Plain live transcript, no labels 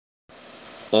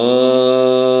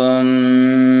ಓಂ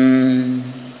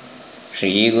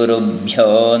ಶ್ರೀ ಗುರುಭ್ಯೋ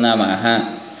ನಮಃ.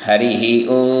 ಹರಿ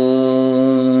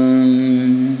ಓಂ.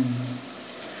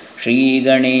 ಶ್ರೀ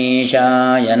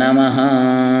ಗಣೇಶಾಯ ನಮಃ.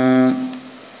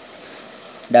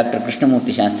 ಡಾಕ್ಟರ್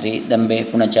ಕೃಷ್ಣಮೂರ್ತಿ ಶಾಸ್ತ್ರಿ, ದಂಬೆ,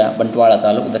 ಪುಣಚ, ಬಂಟ್ವಾಳ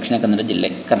ತಾಲೂಕು, ದಕ್ಷಿಣ ಕನ್ನಡ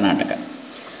ಜಿಲ್ಲೆ, ಕರ್ನಾಟಕ,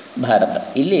 ಭಾರತ.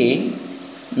 ಇಲ್ಲಿ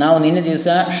ನಾವು ನಿನ್ನೆ ದಿವಸ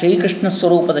ಶ್ರೀಕೃಷ್ಣ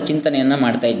ಸ್ವರೂಪದ ಚಿಂತನೆಯನ್ನು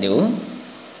ಮಾಡ್ತಾ ಇದ್ದೆವು.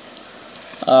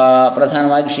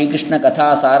 ಪ್ರಧಾನವಾಗಿ ಶ್ರೀಕೃಷ್ಣ ಕಥಾ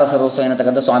ಸಾರ ಸರೋಸ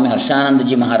ಎನ್ನತಕ್ಕಂಥ ಸ್ವಾಮಿ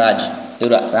ಹರ್ಷಾನಂದಜಿ ಮಹಾರಾಜ್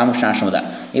ಇವರ ರಾಮಕೃಷ್ಣಾಶ್ರಮದ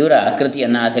ಇವರ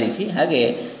ಕೃತಿಯನ್ನು ಆಧರಿಸಿ, ಹಾಗೆ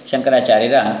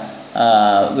ಶಂಕರಾಚಾರ್ಯರ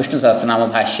ವಿಷ್ಣು ಸಹಸ್ರನಾಮ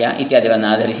ಭಾಷ್ಯ ಇತ್ಯಾದಿಗಳನ್ನು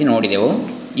ಆಧರಿಸಿ ನೋಡಿದೆವು.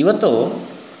 ಇವತ್ತು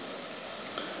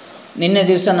ನಿನ್ನೆ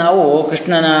ದಿವಸ ನಾವು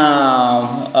ಕೃಷ್ಣನ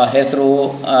ಹೆಸರು,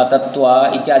 ತತ್ವ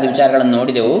ಇತ್ಯಾದಿ ವಿಚಾರಗಳನ್ನು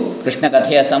ನೋಡಿದೆವು. ಕೃಷ್ಣ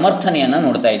ಕಥೆಯ ಸಮರ್ಥನೆಯನ್ನು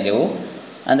ನೋಡ್ತಾ ಇದ್ದೆವು.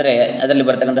 ಅಂದರೆ ಅದರಲ್ಲಿ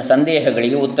ಬರ್ತಕ್ಕಂಥ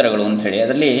ಸಂದೇಹಗಳಿಗೆ ಉತ್ತರಗಳು ಅಂಥೇಳಿ.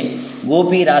 ಅದರಲ್ಲಿ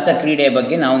ಗೋಪಿ ರಾಸಕ್ರೀಡೆಯ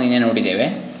ಬಗ್ಗೆ ನಾವು ನಿನ್ನೆ ನೋಡಿದ್ದೇವೆ.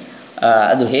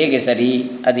 ಅದು ಹೇಗೆ ಸರಿ,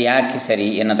 ಅದು ಯಾಕೆ ಸರಿ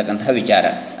ಎನ್ನತಕ್ಕಂತಹ ವಿಚಾರ,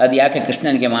 ಅದು ಯಾಕೆ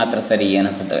ಕೃಷ್ಣನಿಗೆ ಮಾತ್ರ ಸರಿ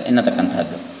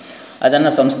ಎನ್ನತಕ್ಕಂಥದ್ದು,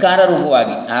 ಅದನ್ನು ಸಂಸ್ಕಾರ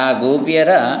ರೂಪವಾಗಿ ಆ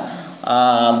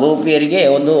ಗೋಪಿಯರಿಗೆ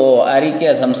ಒಂದು ಆ ರೀತಿಯ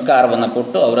ಸಂಸ್ಕಾರವನ್ನು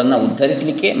ಕೊಟ್ಟು ಅವರನ್ನು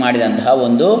ಉದ್ಧರಿಸಲಿಕ್ಕೆ ಮಾಡಿದಂತಹ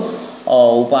ಒಂದು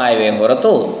ಉಪಾಯವೇ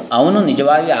ಹೊರತು ಅವನು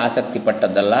ನಿಜವಾಗಿ ಆಸಕ್ತಿ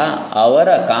ಪಟ್ಟದ್ದಲ್ಲ. ಅವರ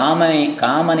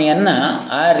ಕಾಮನೆಯನ್ನು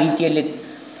ಆ ರೀತಿಯಲ್ಲಿ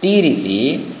ತೀರಿಸಿ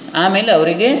ಆಮೇಲೆ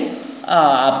ಅವರಿಗೆ ಆ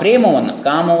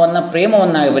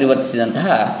ಪ್ರೇಮವನ್ನಾಗಿ ಪರಿವರ್ತಿಸಿದಂತಹ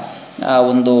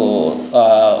ಒಂದು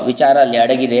ವಿಚಾರ ಅಲ್ಲಿ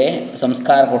ಅಡಗಿದೆ,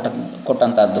 ಸಂಸ್ಕಾರ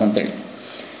ಕೊಟ್ಟಂಥದ್ದು ಅಂತೇಳಿ.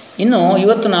 ಇನ್ನು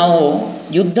ಇವತ್ತು ನಾವು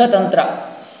ಯುದ್ಧ ತಂತ್ರ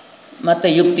ಮತ್ತು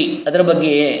ಯುಕ್ತಿ ಅದರ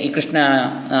ಬಗ್ಗೆ, ಈ ಕೃಷ್ಣ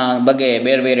ಬಗ್ಗೆ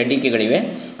ಬೇರೆ ಬೇರೆ ಟೀಕೆಗಳಿವೆ,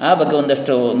 ಆ ಬಗ್ಗೆ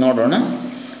ಒಂದಷ್ಟು ನೋಡೋಣ.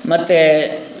 ಮತ್ತು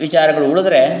ವಿಚಾರಗಳು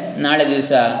ಉಳಿದ್ರೆ ನಾಳೆ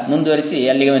ದಿವಸ ಮುಂದುವರಿಸಿ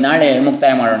ಅಲ್ಲಿಗೆ ನಾಳೆ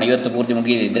ಮುಕ್ತಾಯ ಮಾಡೋಣ. ಇವತ್ತು ಪೂರ್ತಿ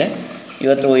ಮುಗಿದಿದ್ದರೆ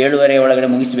ಇವತ್ತು 7:30 ಒಳಗಡೆ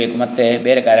ಮುಗಿಸಬೇಕು, ಮತ್ತು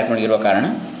ಬೇರೆ ಕಾರ್ಯಕ್ರಮಗಳಿರುವ ಕಾರಣ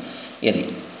ಇರಲಿ.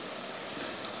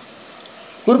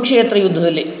 ಕುರುಕ್ಷೇತ್ರ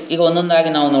ಯುದ್ಧದಲ್ಲಿ ಈಗ ಒಂದೊಂದಾಗಿ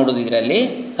ನಾವು ನೋಡೋದಿದ್ರಲ್ಲಿ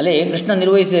ಅಲ್ಲಿ ಕೃಷ್ಣ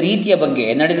ನಿರ್ವಹಿಸಿದ ರೀತಿಯ ಬಗ್ಗೆ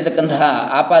ನಡೆದಿರತಕ್ಕಂತಹ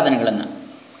ಆಪಾದನೆಗಳನ್ನು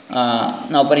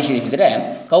ನಾವು ಪರಿಶೀಲಿಸಿದರೆ,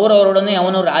 ಕೌರವರೊಡನೆ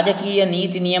ಅವನು ರಾಜಕೀಯ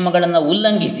ನೀತಿ ನಿಯಮಗಳನ್ನು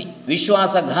ಉಲ್ಲಂಘಿಸಿ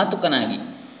ವಿಶ್ವಾಸಘಾತುಕನಾಗಿ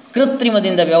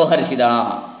ಕೃತ್ರಿಮದಿಂದ ವ್ಯವಹರಿಸಿದ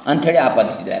ಅಂಥೇಳಿ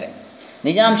ಆಪಾದಿಸಿದ್ದಾರೆ.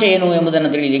 ನಿಜಾಂಶ ಏನು ಎಂಬುದನ್ನು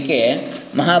ತಿಳಿಯಲಿಕ್ಕೆ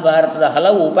ಮಹಾಭಾರತದ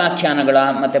ಹಲವು ಉಪಾಖ್ಯಾನಗಳ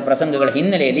ಮತ್ತು ಪ್ರಸಂಗಗಳ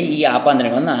ಹಿನ್ನೆಲೆಯಲ್ಲಿ ಈ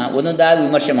ಆಪಾದನೆಗಳನ್ನು ಒಂದೊಂದಾಗಿ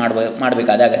ವಿಮರ್ಶೆ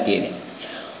ಮಾಡಬೇಕಾದ ಅಗತ್ಯ ಇದೆ.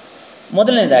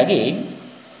 ಮೊದಲನೇದಾಗಿ,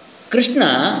 ಕೃಷ್ಣ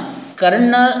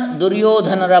ಕರ್ಣ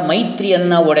ದುರ್ಯೋಧನರ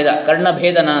ಮೈತ್ರಿಯನ್ನು ಒಡೆದ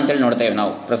ಕರ್ಣಭೇದನ ಅಂತೇಳಿ ನೋಡ್ತೇವೆ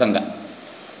ನಾವು ಪ್ರಸಂಗ.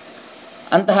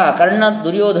 ಅಂತಹ ಕರ್ಣ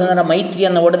ದುರ್ಯೋಧನರ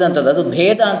ಮೈತ್ರಿಯನ್ನು ಒಡೆದಂಥದ್ದು, ಅದು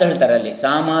ಭೇದ ಅಂತ ಹೇಳ್ತಾರೆ. ಅಲ್ಲಿ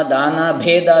ಸಾಮ, ದಾನ,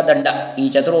 ಭೇದ, ದಂಡ ಈ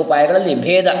ಚತುರೋಪಾಯಗಳಲ್ಲಿ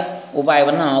ಭೇದ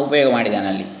ಉಪಾಯವನ್ನು ಉಪಯೋಗ ಮಾಡಿದ್ದಾನೆ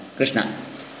ಅಲ್ಲಿ ಕೃಷ್ಣ.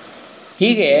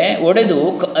 ಹೀಗೆ ಒಡೆದು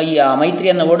ಈ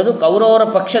ಮೈತ್ರಿಯನ್ನು ಒಡೆದು ಕೌರವರ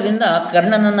ಪಕ್ಷದಿಂದ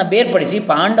ಕರ್ಣನನ್ನು ಬೇರ್ಪಡಿಸಿ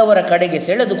ಪಾಂಡವರ ಕಡೆಗೆ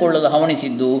ಸೆಳೆದುಕೊಳ್ಳಲು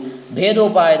ಹವಣಿಸಿದ್ದು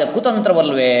ಭೇದೋಪಾಯದ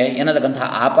ಕುತಂತ್ರವಲ್ವೇ ಎನ್ನತಕ್ಕಂತಹ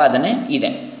ಆಪಾದನೆ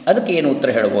ಇದೆ. ಅದಕ್ಕೆ ಏನು ಉತ್ತರ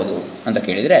ಹೇಳ್ಬೋದು ಅಂತ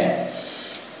ಕೇಳಿದರೆ,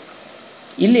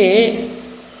 ಇಲ್ಲಿ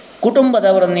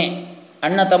ಕುಟುಂಬದವರನ್ನೇ,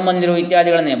 ಅಣ್ಣ ತಮ್ಮಂದಿರು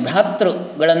ಇತ್ಯಾದಿಗಳನ್ನೇ,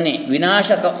 ಭ್ರಾತೃಗಳನ್ನೇ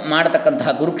ವಿನಾಶ ಮಾಡತಕ್ಕಂತಹ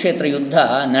ಕುರುಕ್ಷೇತ್ರ ಯುದ್ಧ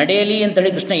ನಡೆಯಲಿ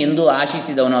ಅಂತೇಳಿ ಕೃಷ್ಣ ಎಂದೂ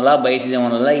ಆಶಿಸಿದವನಲ್ಲ,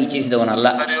 ಬಯಸಿದವನಲ್ಲ, ಇಚ್ಛಿಸಿದವನಲ್ಲ.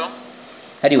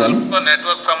 ಹರಿ ಓಂ.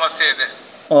 ನೆಟ್ವರ್ಕ್ ಸಮಸ್ಯೆ ಇದೆ.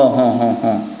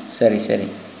 ಹ್ಞೂ ಸರಿ.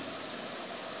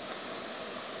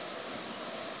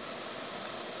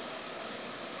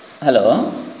 ಹಲೋ,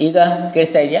 ಈಗ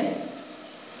ಕೇಳಿಸ್ತಾ ಇದೆಯಾ?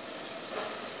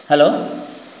 ಹಲೋ,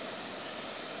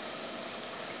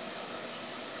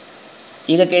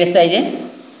 ಈಗ ಕೇಳಿಸ್ತಾ ಇದೆ?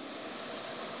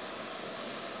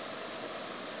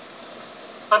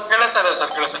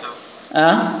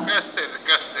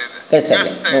 ಕೇಳಿಸ್ತಾ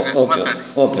ಇದೆ.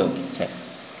 ಓಕೆ ಸರಿ.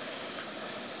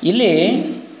 ಇಲ್ಲಿ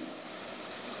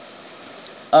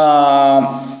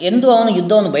ಎಂದೂ ಅವನು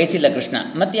ಯುದ್ಧವನ್ನು ಬಯಸಿಲ್ಲ ಕೃಷ್ಣ.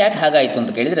 ಮತ್ತು ಯಾಕೆ ಹಾಗಾಯಿತು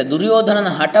ಅಂತ ಕೇಳಿದರೆ, ದುರ್ಯೋಧನನ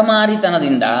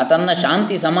ಹಠಮಾರಿತನದಿಂದ ತನ್ನ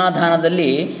ಶಾಂತಿ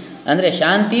ಸಮಾಧಾನದಲ್ಲಿ, ಅಂದರೆ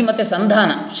ಶಾಂತಿ ಮತ್ತು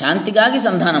ಸಂಧಾನ, ಶಾಂತಿಗಾಗಿ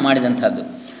ಸಂಧಾನ ಮಾಡಿದಂಥದ್ದು.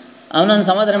 ಅವನನ್ನು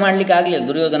ಸಮಾಧಾನ ಮಾಡಲಿಕ್ಕೆ ಆಗಲಿಲ್ಲ.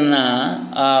 ದುರ್ಯೋಧನನ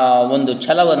ಒಂದು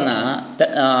ಛಲವನ್ನು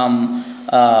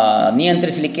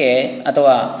ನಿಯಂತ್ರಿಸಲಿಕ್ಕೆ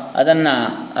ಅಥವಾ ಅದನ್ನು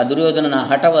ದುರ್ಯೋಧನನ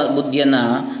ಹಠವ ಬುದ್ಧಿಯನ್ನು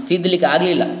ತಿದ್ದಲಿಕ್ಕೆ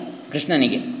ಆಗಲಿಲ್ಲ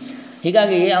ಕೃಷ್ಣನಿಗೆ.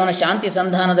 ಹೀಗಾಗಿ ಅವನ ಶಾಂತಿ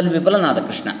ಸಂಧಾನದಲ್ಲಿ ವಿಫಲನಾದ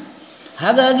ಕೃಷ್ಣ.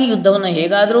 ಹಾಗಾಗಿ ಯುದ್ಧವನ್ನು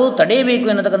ಹೇಗಾದರೂ ತಡೆಯಬೇಕು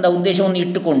ಎನ್ನತಕ್ಕಂಥ ಉದ್ದೇಶವನ್ನು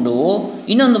ಇಟ್ಟುಕೊಂಡು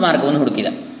ಇನ್ನೊಂದು ಮಾರ್ಗವನ್ನು ಹುಡುಕಿದ.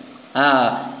 ಆ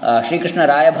ಶ್ರೀಕೃಷ್ಣ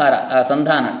ರಾಯಭಾರ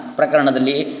ಸಂಧಾನ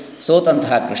ಪ್ರಕರಣದಲ್ಲಿ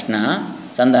ಸೋತಂತಹ ಕೃಷ್ಣ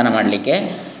ಸಂಧಾನ ಮಾಡಲಿಕ್ಕೆ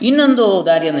ಇನ್ನೊಂದು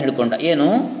ದಾರಿಯನ್ನು ಹಿಡ್ಕೊಂಡ. ಏನು,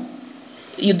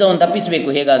 ಯುದ್ಧವನ್ನು ತಪ್ಪಿಸಬೇಕು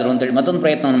ಹೇಗಾದರೂ ಅಂತೇಳಿ ಮತ್ತೊಂದು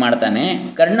ಪ್ರಯತ್ನವನ್ನು ಮಾಡ್ತಾನೆ.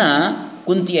 ಕರ್ಣ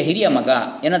ಕುಂತಿಯ ಹಿರಿಯ ಮಗ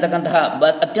ಎನ್ನತಕ್ಕಂತಹ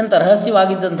ಅತ್ಯಂತ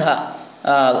ರಹಸ್ಯವಾಗಿ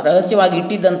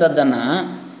ಇಟ್ಟಿದ್ದಂಥದ್ದನ್ನು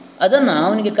ಅದನ್ನು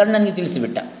ಅವನಿಗೆ ಕರ್ಣನಿಗೆ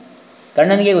ತಿಳಿಸಿಬಿಟ್ಟ.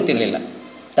 ಕರ್ಣನಿಗೆ ಗೊತ್ತಿರಲಿಲ್ಲ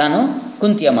ತಾನು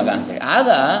ಕುಂತಿಯ ಮಗ ಅಂತೇಳಿ. ಆಗ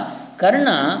ಕರ್ಣ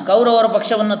ಕೌರವರ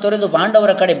ಪಕ್ಷವನ್ನು ತೊರೆದು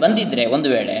ಪಾಂಡವರ ಕಡೆ ಬಂದಿದ್ದರೆ ಒಂದು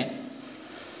ವೇಳೆ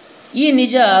ಈ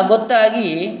ನಿಜ ಗೊತ್ತಾಗಿ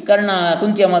ಕರ್ಣ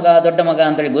ಕುಂತಿಯ ಮಗ ದೊಡ್ಡ ಮಗ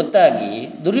ಅಂತೇಳಿ ಗೊತ್ತಾಗಿ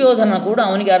ದುರ್ಯೋಧನ ಕೂಡ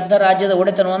ಅವನಿಗೆ ಅರ್ಧ ರಾಜ್ಯದ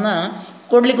ಒಡೆತನವನ್ನು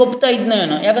ಕೊಡ್ಲಿಕ್ಕೆ ಒಪ್ತಾ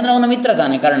ಇದ್ನೇನೋ, ಯಾಕಂದರೆ ಅವನ ಮಿತ್ರ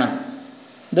ತಾನೆ ಕರ್ಣ,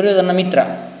 ದುರ್ಯೋಧನ ಮಿತ್ರ.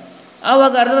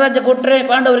 ಆವಾಗ ಅರ್ಧ ರಾಜ್ಯ ಕೊಟ್ಟರೆ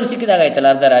ಪಾಂಡವರಿಗೆ ಸಿಕ್ಕಿದಾಗಾಯ್ತಲ್ಲ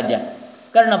ಅರ್ಧ ರಾಜ್ಯ,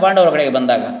 ಕರ್ಣ ಪಾಂಡವರ ಕಡೆಗೆ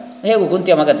ಬಂದಾಗ ಹೇಗೂ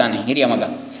ಕುಂತಿಯ ಮಗ ತಾನೆ, ಹಿರಿಯ ಮಗ.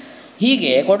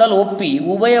 ಹೀಗೆ ಕೊಡಲು ಒಪ್ಪಿ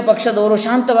ಉಭಯ ಪಕ್ಷದವರು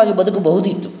ಶಾಂತವಾಗಿ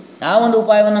ಬದುಕಬಹುದಿತ್ತು. ಆ ಒಂದು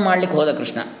ಉಪಾಯವನ್ನು ಮಾಡಲಿಕ್ಕೆ ಹೋದ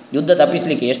ಕೃಷ್ಣ, ಯುದ್ಧ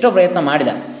ತಪ್ಪಿಸಲಿಕ್ಕೆ ಎಷ್ಟೋ ಪ್ರಯತ್ನ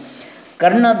ಮಾಡಿದ.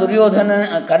 ಕರ್ಣ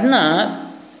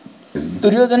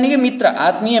ದುರ್ಯೋಧನಿಗೆ ಮಿತ್ರ,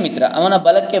 ಆತ್ಮೀಯ ಮಿತ್ರ, ಅವನ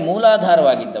ಬಲಕ್ಕೆ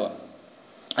ಮೂಲಾಧಾರವಾಗಿದ್ದವ.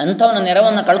 ಅಂಥವನ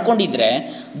ನೆರವನ್ನು ಕಳ್ಕೊಂಡಿದ್ದರೆ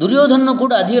ದುರ್ಯೋಧನನು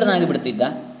ಕೂಡ ಅಧೀರನಾಗಿ ಬಿಡ್ತಿದ್ದ.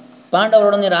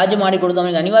 ಪಾಂಡವರೊಡನೆ ರಾಜು ಮಾಡಿಕೊಳ್ಳೋದು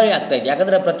ಅವನಿಗೆ ಅನಿವಾರ್ಯ ಆಗ್ತಾಯಿತ್ತು.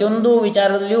 ಯಾಕಂದರೆ ಪ್ರತಿಯೊಂದು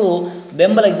ವಿಚಾರದಲ್ಲಿಯೂ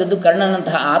ಬೆಂಬಲ ಇದ್ದದ್ದು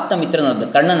ಕರ್ಣನಂತಹ ಆಪ್ತ ಮಿತ್ರನದ್ದು,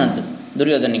 ಕರ್ಣನದ್ದು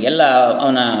ದುರ್ಯೋಧನಿಗೆ ಎಲ್ಲ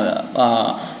ಅವನ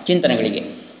ಚಿಂತನೆಗಳಿಗೆ.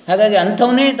 ಹಾಗಾಗಿ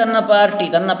ಅಂಥವನೇ ತನ್ನ ಪಾರ್ಟಿ,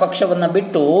 ತನ್ನ ಪಕ್ಷವನ್ನು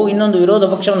ಬಿಟ್ಟು ಇನ್ನೊಂದು ವಿರೋಧ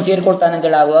ಪಕ್ಷವನ್ನು ಸೇರಿಕೊಳ್ತಾನೆ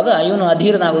ಅಂತೇಳಿ ಆಗುವಾಗ ಇವನು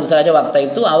ಅಧೀರನಾಗೋದು ಸಹಜವಾಗ್ತಾ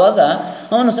ಇತ್ತು. ಆವಾಗ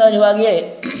ಅವನು ಸಹಜವಾಗಿಯೇ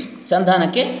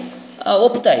ಸಂಧಾನಕ್ಕೆ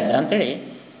ಒಪ್ತಾ ಇದ್ದ ಅಂಥೇಳಿ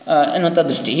ಎನ್ನುವಂಥ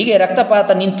ದೃಷ್ಟಿ. ಹೀಗೆ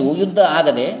ರಕ್ತಪಾತ ನಿಂತು ಯುದ್ಧ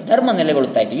ಆಗದೆ ಧರ್ಮ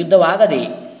ನೆಲೆಗೊಳ್ತಾ ಇತ್ತು, ಯುದ್ಧವಾಗದೆ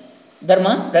ಧರ್ಮ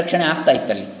ರಕ್ಷಣೆ ಆಗ್ತಾ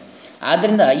ಇತ್ತಲ್ಲಿ.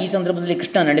 ಆದ್ದರಿಂದ ಈ ಸಂದರ್ಭದಲ್ಲಿ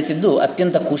ಕೃಷ್ಣ ನಡೆಸಿದ್ದು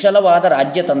ಅತ್ಯಂತ ಕುಶಲವಾದ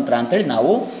ರಾಜ್ಯತಂತ್ರ ಅಂತೇಳಿ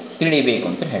ನಾವು ತಿಳಿಯಬೇಕು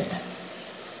ಅಂತ ಹೇಳ್ತಾರೆ.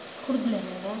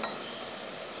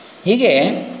 ಹೀಗೆ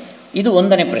ಇದು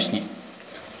ಒಂದನೇ ಪ್ರಶ್ನೆ.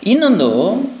 ಇನ್ನೊಂದು,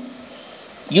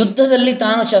 ಯುದ್ಧದಲ್ಲಿ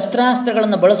ತಾನು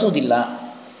ಶಸ್ತ್ರಾಸ್ತ್ರಗಳನ್ನು ಬಳಸುವುದಿಲ್ಲ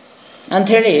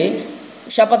ಅಂಥೇಳಿ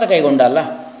ಶಪಥ ಕೈಗೊಂಡ ಅಲ್ಲ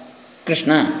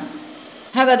ಕೃಷ್ಣ.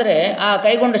 ಹಾಗಾದರೆ ಆ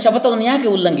ಕೈಗೊಂಡ ಶಪಥವನ್ನು ಯಾಕೆ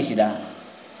ಉಲ್ಲಂಘಿಸಿದ?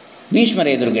 ಭೀಷ್ಮರ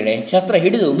ಎದುರುಗಡೆ ಶಸ್ತ್ರ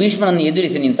ಹಿಡಿದು ಭೀಷ್ಮನನ್ನು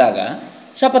ಎದುರಿಸಿ ನಿಂತಾಗ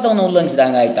ಶಪಥವನ್ನು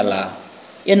ಉಲ್ಲಂಘಿಸಿದಾಗ ಆಯ್ತಲ್ಲ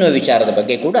ಎನ್ನುವ ವಿಚಾರದ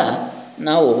ಬಗ್ಗೆ ಕೂಡ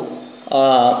ನಾವು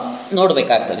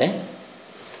ನೋಡಬೇಕಾಗ್ತದೆ.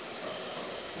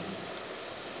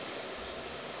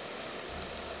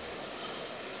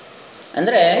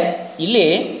 ಅಂದರೆ ಇಲ್ಲಿ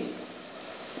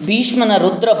ಭೀಷ್ಮನ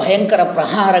ರುದ್ರ ಭಯಂಕರ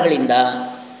ಪ್ರಹಾರಗಳಿಂದ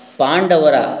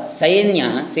ಪಾಂಡವರ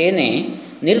ಸೇನೆ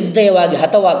ನಿರ್ದಯವಾಗಿ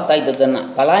ಹತವಾಗ್ತಾ ಇದ್ದದ್ದನ್ನು,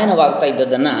 ಪಲಾಯನವಾಗ್ತಾ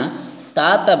ಇದ್ದದ್ದನ್ನು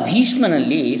ತಾತ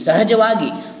ಭೀಷ್ಮನಲ್ಲಿ ಸಹಜವಾಗಿ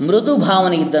ಮೃದು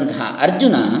ಭಾವನೆ ಇದ್ದಂತಹ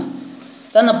ಅರ್ಜುನ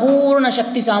ತನ್ನ ಪೂರ್ಣ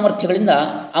ಶಕ್ತಿ ಸಾಮರ್ಥ್ಯಗಳಿಂದ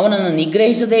ಅವನನ್ನು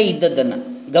ನಿಗ್ರಹಿಸದೇ ಇದ್ದದ್ದನ್ನು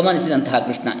ಗಮನಿಸಿದಂತಹ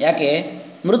ಕೃಷ್ಣ, ಯಾಕೆ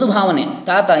ಮೃದು ಭಾವನೆ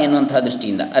ತಾತ ಎನ್ನುವಂತಹ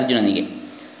ದೃಷ್ಟಿಯಿಂದ ಅರ್ಜುನನಿಗೆ.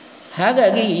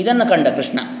 ಹಾಗಾಗಿ ಇದನ್ನು ಕಂಡ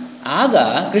ಕೃಷ್ಣ, ಆಗ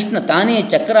ಕೃಷ್ಣ ತಾನೇ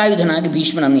ಚಕ್ರಾಯುಧನಾಗಿ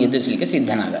ಭೀಷ್ಮನನ್ನು ಎದುರಿಸಲಿಕ್ಕೆ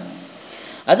ಸಿದ್ಧನಾದ.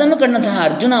 ಅದನ್ನು ಕಂಡಂತಹ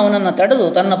ಅರ್ಜುನ ಅವನನ್ನು ತಡೆದು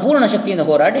ತನ್ನ ಪೂರ್ಣ ಶಕ್ತಿಯಿಂದ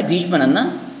ಹೋರಾಡಿ ಭೀಷ್ಮನನ್ನು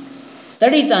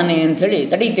ತಡೀತೇನೆ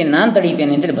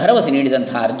ಅಂತೇಳಿ ಭರವಸೆ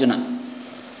ನೀಡಿದಂತಹ ಅರ್ಜುನ.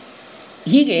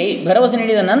 ಹೀಗೆ ಭರವಸೆ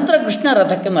ನೀಡಿದ ನಂತರ ಕೃಷ್ಣ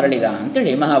ರಥಕ್ಕೆ ಮರಳಿದ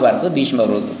ಅಂತೇಳಿ ಮಹಾಭಾರತದ ಭೀಷ್ಮ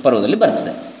ಪರ್ವದಲ್ಲಿ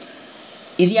ಬರ್ತದೆ.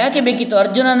 ಇದು ಯಾಕೆ ಬೇಕಿತ್ತು?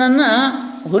 ಅರ್ಜುನನನ್ನು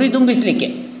ಹುರಿದುಂಬಿಸಲಿಕ್ಕೆ.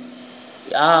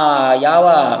 ಯಾವ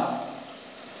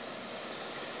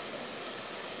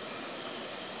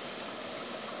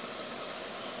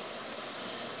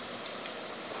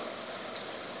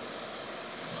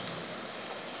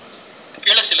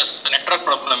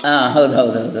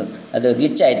ಹೌದು, ಅದು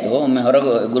ಗ್ಲಿಚ್ ಆಯಿತು. ಒಮ್ಮೆ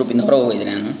ಗ್ರೂಪಿಂದ ಹೊರಗೆ ಹೋಗಿದ್ದೆ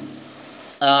ನಾನು.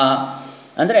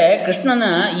 ಅಂದರೆ ಕೃಷ್ಣನ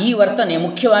ಈ ವರ್ತನೆ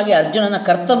ಮುಖ್ಯವಾಗಿ ಅರ್ಜುನನ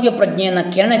ಕರ್ತವ್ಯ ಪ್ರಜ್ಞೆಯನ್ನು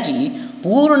ಕೆಣಕಿ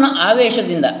ಪೂರ್ಣ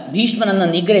ಆವೇಶದಿಂದ ಭೀಷ್ಮನನ್ನು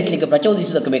ನಿಗ್ರಹಿಸಲಿಕ್ಕೆ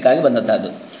ಪ್ರಚೋದಿಸುವುದಕ್ಕೆ ಬೇಕಾಗಿ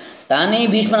ಬಂದದ್ದು. ತಾನೇ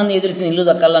ಭೀಷ್ಮನನ್ನು ಎದುರಿಸಿ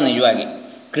ನಿಲ್ಲುವುದಕ್ಕಲ್ಲ. ನಿಜವಾಗಿ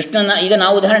ಕೃಷ್ಣನ ಈಗ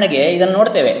ನಾವು ಉದಾಹರಣೆಗೆ ಇದನ್ನು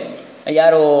ನೋಡ್ತೇವೆ.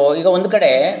 ಈಗ ಒಂದು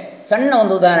ಕಡೆ ಸಣ್ಣ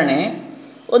ಒಂದು ಉದಾಹರಣೆ,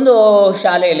 ಒಂದು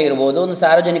ಶಾಲೆಯಲ್ಲಿ ಇರ್ಬೋದು, ಒಂದು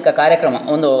ಸಾರ್ವಜನಿಕ ಕಾರ್ಯಕ್ರಮ,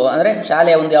 ಅಂದರೆ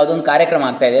ಶಾಲೆಯ ಯಾವುದೋ ಒಂದು ಕಾರ್ಯಕ್ರಮ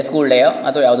ಆಗ್ತಾಯಿದೆ, ಸ್ಕೂಲ್ ಡೇಯೋ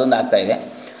ಅಥವಾ ಯಾವುದೋ ಒಂದು ಆಗ್ತಾಯಿದೆ.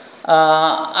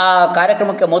 ಆ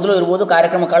ಕಾರ್ಯಕ್ರಮಕ್ಕೆ ಮೊದಲು ಇರ್ಬೋದು,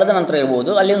 ಕಾರ್ಯಕ್ರಮ ಕಳೆದ ನಂತರ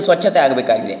ಇರ್ಬೋದು, ಅಲ್ಲಿ ಒಂದು ಸ್ವಚ್ಛತೆ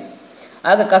ಆಗಬೇಕಾಗಿದೆ.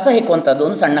 ಆಗ ಕಸ ಹೆಕ್ಕುವಂಥದ್ದು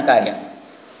ಒಂದು ಸಣ್ಣ ಕಾರ್ಯ.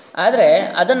 ಆದರೆ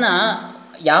ಅದನ್ನು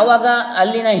ಯಾವಾಗ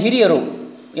ಅಲ್ಲಿನ ಹಿರಿಯರು,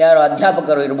 ಯಾರು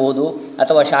ಅಧ್ಯಾಪಕರು ಇರ್ಬೋದು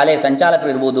ಅಥವಾ ಶಾಲೆಯ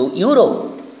ಸಂಚಾಲಕರು ಇರ್ಬೋದು, ಇವರು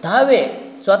ತಾವೇ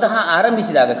ಸ್ವತಃ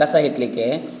ಆರಂಭಿಸಿದಾಗ ಕಸ ಹೆಕ್ಕಲಿಕ್ಕೆ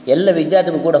ಎಲ್ಲ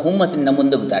ವಿದ್ಯಾರ್ಥಿಗಳು ಕೂಡ ಹುಮ್ಮಸ್ಸಿನಿಂದ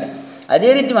ಮುಂದೂಗ್ತಾರೆ. ಅದೇ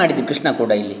ರೀತಿ ಮಾಡಿದ್ದು ಕೃಷ್ಣ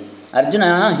ಕೂಡ. ಇಲ್ಲಿ ಅರ್ಜುನ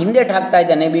ಹಿಂದೇಟು ಹಾಕ್ತಾ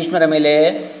ಇದ್ದಾನೆ, ಭೀಷ್ಮರ ಮೇಲೆ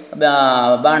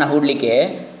ಬಾಣ ಹೂಡಲಿಕ್ಕೆ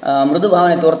ಮೃದು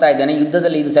ಭಾವನೆ ತೋರ್ತಾ ಇದ್ದಾನೆ.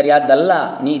 ಯುದ್ಧದಲ್ಲಿ ಇದು ಸರಿಯಾದ್ದಲ್ಲ,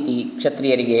 ನೀತಿ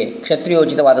ಕ್ಷತ್ರಿಯರಿಗೆ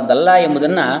ಕ್ಷತ್ರಿಯೋಚಿತವಾದದ್ದಲ್ಲ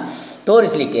ಎಂಬುದನ್ನು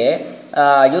ತೋರಿಸಲಿಕ್ಕೆ,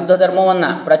 ಯುದ್ಧ ಧರ್ಮವನ್ನು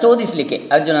ಪ್ರಚೋದಿಸಲಿಕ್ಕೆ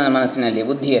ಅರ್ಜುನನ ಮನಸ್ಸಿನಲ್ಲಿ,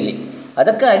 ಬುದ್ಧಿಯಲ್ಲಿ.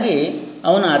 ಅದಕ್ಕಾಗಿ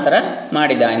ಅವನು ಆ ಥರ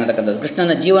ಮಾಡಿದ ಎನ್ನತಕ್ಕಂಥದ್ದು.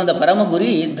 ಕೃಷ್ಣನ ಜೀವನದ ಪರಮ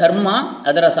ಗುರಿ ಧರ್ಮ,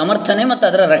 ಅದರ ಸಮರ್ಥನೆ ಮತ್ತು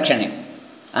ಅದರ ರಕ್ಷಣೆ.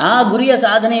 ಆ ಗುರಿಯ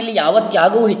ಸಾಧನೆಯಲ್ಲಿ ಯಾವ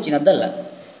ತ್ಯಾಗವೂ ಹೆಚ್ಚಿನದ್ದಲ್ಲ.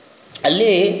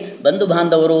 ಅಲ್ಲಿ ಬಂಧು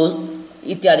ಬಾಂಧವರು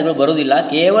ಇತ್ಯಾದಿಗಳು ಬರುವುದಿಲ್ಲ,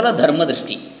 ಕೇವಲ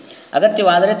ಧರ್ಮದೃಷ್ಟಿ.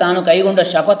 ಅಗತ್ಯವಾದರೆ ತಾನು ಕೈಗೊಂಡ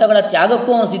ಶಪಥಗಳ ತ್ಯಾಗಕ್ಕೂ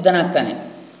ಅವನು ಸಿದ್ಧನಾಗ್ತಾನೆ.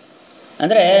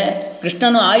 ಅಂದರೆ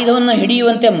ಕೃಷ್ಣನು ಆಯುಧವನ್ನು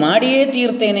ಹಿಡಿಯುವಂತೆ ಮಾಡಿಯೇ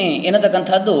ತೀರ್ತೇನೆ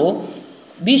ಎನ್ನತಕ್ಕಂಥದ್ದು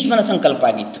ಭೀಷ್ಮನ ಸಂಕಲ್ಪ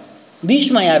ಆಗಿತ್ತು.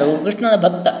 ಭೀಷ್ಮ ಯಾರು? ಕೃಷ್ಣನ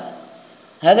ಭಕ್ತ.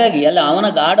 ಹಾಗಾಗಿ ಅವನ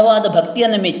ಗಾಢವಾದ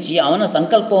ಭಕ್ತಿಯನ್ನು ಮೆಚ್ಚಿ ಅವನ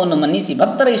ಸಂಕಲ್ಪವನ್ನು ಮನ್ನಿಸಿ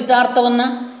ಭಕ್ತರ ಇಷ್ಟಾರ್ಥವನ್ನು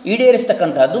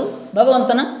ಈಡೇರಿಸ್ತಕ್ಕಂಥದ್ದು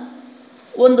ಭಗವಂತ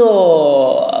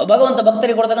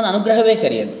ಭಕ್ತರಿಗೆ ಕೊಡ್ತಕ್ಕಂಥ ಅನುಗ್ರಹವೇ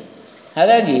ಸರಿಯದು.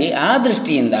 ಹಾಗಾಗಿ ಆ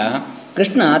ದೃಷ್ಟಿಯಿಂದ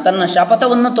ಕೃಷ್ಣ ತನ್ನ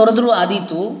ಶಪಥವನ್ನು ತೊರೆದರೂ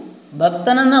ಆದೀತು,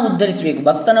 ಭಕ್ತನನ್ನು ಉದ್ಧರಿಸಬೇಕು,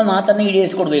 ಭಕ್ತನ ಮಾತನ್ನು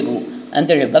ಈಡೇರಿಸಿಕೊಡ್ಬೇಕು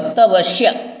ಅಂತೇಳಿ ಭಕ್ತವಶ್ಯ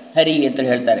ಹರಿ ಅಂತ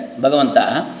ಹೇಳ್ತಾರೆ. ಭಗವಂತ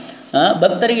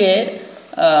ಭಕ್ತರಿಗೆ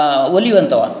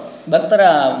ಒಲಿಯುವಂಥವ, ಭಕ್ತರ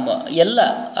ಎಲ್ಲ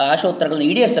ಆಶೋತ್ತರಗಳನ್ನು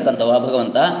ಈಡೇರಿಸ್ತಕ್ಕಂಥವ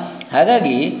ಭಗವಂತ.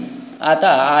 ಹಾಗಾಗಿ ಆತ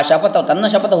ಆ ಶಪಥ, ತನ್ನ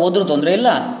ಶಪಥ ಹೋದರೂ ತೊಂದರೆ ಇಲ್ಲ,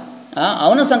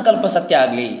 ಅವನ ಸಂಕಲ್ಪ ಸತ್ಯ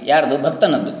ಆಗಲಿ. ಯಾರ್ದು?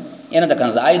 ಭಕ್ತನದ್ದು.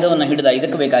 ಏನಂತಕ್ಕಂಥದ್ದು? ಆಯುಧವನ್ನು ಹಿಡಿದ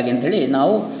ಇದಕ್ಕೆ ಬೇಕಾಗಿ ಅಂಥೇಳಿ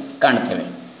ನಾವು ಕಾಣ್ತೇವೆ.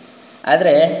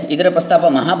 ಆದರೆ ಇದರ ಪ್ರಸ್ತಾಪ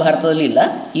ಮಹಾಭಾರತದಲ್ಲಿ ಇಲ್ಲ.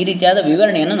 ಈ ರೀತಿಯಾದ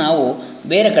ವಿವರಣೆಯನ್ನು ನಾವು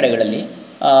ಬೇರೆ ಕಡೆಗಳಲ್ಲಿ,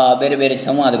 ಬೇರೆ ಬೇರೆ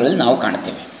ಸಂವಾದಗಳಲ್ಲಿ ನಾವು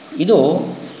ಕಾಣ್ತೇವೆ. ಇದು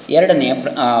ಎರಡನೆಯ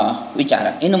ವಿಚಾರ.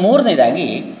 ಇನ್ನು ಮೂರನೇದಾಗಿ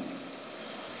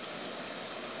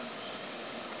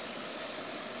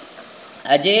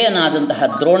ಅಜೇಯನಾದಂತಹ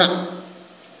ದ್ರೋಣ,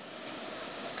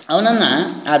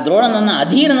 ಆ ದ್ರೋಣನನ್ನು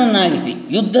ಅಧೀರನನ್ನಾಗಿಸಿ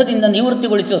ಯುದ್ಧದಿಂದ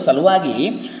ನಿವೃತ್ತಿಗೊಳಿಸುವ ಸಲುವಾಗಿ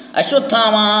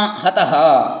ಅಶ್ವತ್ಥಾಮ ಹತಃ,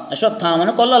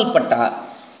 ಅಶ್ವತ್ಥಾಮನು ಕೊಲ್ಲಲ್ಪಟ್ಟ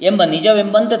ಎಂಬ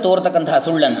ನಿಜವೆಂಬಂತೆ ತೋರ್ತಕ್ಕಂತಹ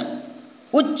ಸುಳ್ಳನ್ನು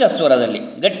ಉಚ್ಚ ಸ್ವರದಲ್ಲಿ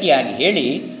ಗಟ್ಟಿಯಾಗಿ ಹೇಳಿ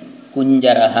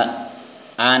ಕುಂಜರಹ,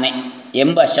 ಆನೆ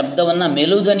ಎಂಬ ಶಬ್ದವನ್ನು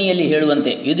ಮೆಲುದನಿಯಲ್ಲಿ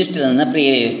ಹೇಳುವಂತೆ ಯುಧಿಷ್ಠಿರನನ್ನು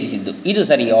ಪ್ರೇರೇಪಿಸಿದ್ದು ಇದು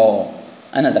ಸರಿಯೋ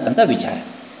ಅನ್ನತಕ್ಕಂಥ ವಿಚಾರ.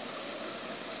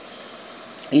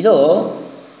 ಇದು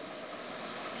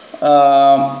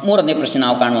ಮೂರನೇ ಪ್ರಶ್ನೆ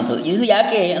ನಾವು ಕಾಣುವಂಥದ್ದು. ಇದು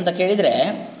ಯಾಕೆ ಅಂತ ಕೇಳಿದರೆ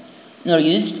ನೋಡಿ,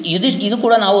 ಇದು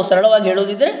ಕೂಡ ನಾವು ಸರಳವಾಗಿ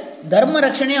ಹೇಳೋದಿದ್ದರೆ ಧರ್ಮ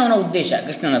ರಕ್ಷಣೆ ಅವನ ಉದ್ದೇಶ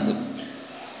ಕೃಷ್ಣನದ್ದು.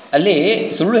 ಅಲ್ಲಿ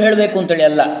ಸುಳ್ಳು ಹೇಳಬೇಕು ಅಂತೇಳಿ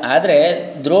ಅಲ್ಲ, ಆದರೆ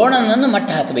ದ್ರೋಣನನ್ನು ಮಟ್ಟ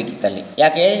ಹಾಕಬೇಕಿತ್ತಲ್ಲಿ.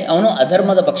 ಯಾಕೆ? ಅವನು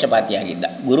ಅಧರ್ಮದ ಪಕ್ಷಪಾತಿಯಾಗಿದ್ದ.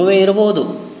 ಗುರುವೇ ಇರಬಹುದು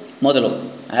ಮೊದಲು,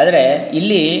 ಆದರೆ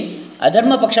ಇಲ್ಲಿ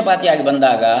ಅಧರ್ಮ ಪಕ್ಷಪಾತಿಯಾಗಿ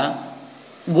ಬಂದಾಗ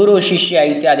ಗುರು ಶಿಷ್ಯ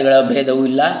ಇತ್ಯಾದಿಗಳ ಭೇದವೂ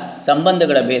ಇಲ್ಲ,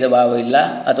 ಸಂಬಂಧಗಳ ಭೇದ ಭಾವ ಇಲ್ಲ,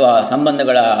 ಅಥವಾ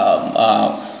ಸಂಬಂಧಗಳ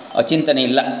ಚಿಂತನೆ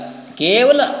ಇಲ್ಲ,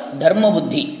 ಕೇವಲ ಧರ್ಮ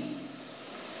ಬುದ್ಧಿ.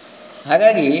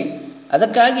 ಹಾಗಾಗಿ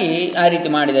ಅದಕ್ಕಾಗಿ ಆ ರೀತಿ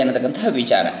ಮಾಡಿದೆ ಅನ್ನತಕ್ಕಂತಹ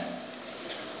ವಿಚಾರ.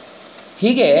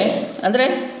 ಹೀಗೆ ಅಂದರೆ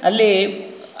ಅಲ್ಲಿ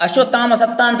ಅಶ್ವತ್ಥಾಮ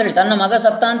ಸತ್ತ ಅಂತೇಳಿ, ತನ್ನ ಮಗ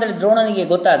ಸತ್ತ ಅಂತೇಳಿ ದ್ರೋಣನಿಗೆ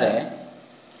ಗೊತ್ತಾದರೆ,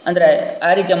 ಅಂದರೆ ಆ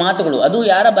ರೀತಿಯ ಮಾತುಗಳು ಅದು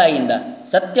ಯಾರ ಬಾಯಿಯಿಂದ?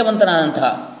 ಸತ್ಯವಂತನಾದಂತಹ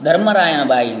ಧರ್ಮರಾಯನ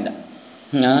ಬಾಯಿಯಿಂದ,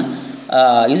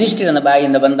 ಯುಧಿಷ್ಠಿರನ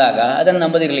ಬಾಯಿಯಿಂದ ಬಂದಾಗ ಅದನ್ನು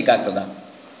ನಂಬದಿರಲಿಕ್ಕಾಗ್ತದ?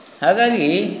 ಹಾಗಾಗಿ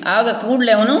ಆಗ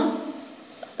ಕೂಡಲೇ ಅವನು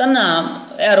ತನ್ನ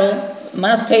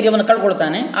ಮನಸ್ಥೈರ್ಯವನ್ನು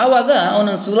ಕಳ್ಕೊಳ್ತಾನೆ. ಆವಾಗ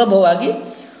ಅವನನ್ನು ಸುಲಭವಾಗಿ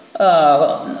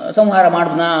ಸಂಹಾರ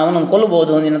ಮಾಡ್ಬೋದು, ಅವನನ್ನು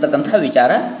ಕೊಲ್ಲಬಹುದು ಎನ್ನತಕ್ಕಂತಹ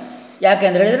ವಿಚಾರ. ಯಾಕೆ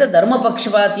ಅಂತ ಹೇಳಿದರೆ ಧರ್ಮ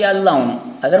ಪಕ್ಷಪಾತಿ ಅಲ್ಲ ಅವನು,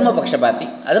 ಅಧರ್ಮ ಪಕ್ಷಪಾತಿ.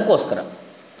 ಅದಕ್ಕೋಸ್ಕರ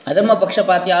ಅಧರ್ಮ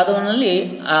ಪಕ್ಷಪಾತಿ ಆದವನಲ್ಲಿ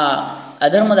ಆ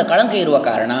ಅಧರ್ಮದ ಕಳಂಕ ಇರುವ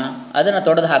ಕಾರಣ ಅದನ್ನು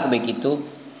ತೊಡೆದು ಹಾಕಬೇಕಿತ್ತು,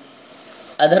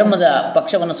 ಅಧರ್ಮದ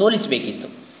ಪಕ್ಷವನ್ನು ಸೋಲಿಸಬೇಕಿತ್ತು,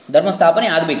 ಧರ್ಮ ಸ್ಥಾಪನೆ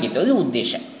ಆಗಬೇಕಿತ್ತು. ಅದು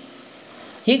ಉದ್ದೇಶ.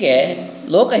 ಹೀಗೆ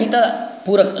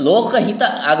ಲೋಕಹಿತ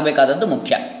ಆಗಬೇಕಾದದ್ದು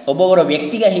ಮುಖ್ಯ. ಒಬ್ಬೊಬ್ಬರ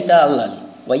ವ್ಯಕ್ತಿಗ ಹಿತ ಅಲ್ಲ, ಅಲ್ಲಿ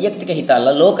ವೈಯಕ್ತಿಕ ಹಿತ ಅಲ್ಲ,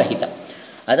 ಲೋಕಹಿತ.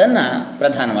 ಅದನ್ನು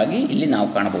ಪ್ರಧಾನವಾಗಿ ಇಲ್ಲಿ ನಾವು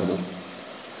ಕಾಣಬಹುದು.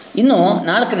 ಇನ್ನು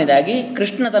ನಾಲ್ಕನೇದಾಗಿ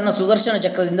ಕೃಷ್ಣ ತನ್ನ ಸುದರ್ಶನ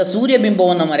ಚಕ್ರದಿಂದ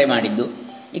ಸೂರ್ಯಬಿಂಬವನ್ನು ಮರೆ ಮಾಡಿದ್ದು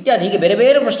ಇತ್ಯಾದಿ. ಹೀಗೆ ಬೇರೆ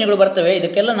ಬೇರೆ ಪ್ರಶ್ನೆಗಳು ಬರ್ತವೆ.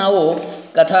 ಇದಕ್ಕೆಲ್ಲ ನಾವು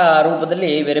ಕಥಾ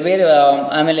ರೂಪದಲ್ಲಿ ಬೇರೆ ಬೇರೆ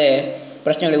ಆಮೇಲೆ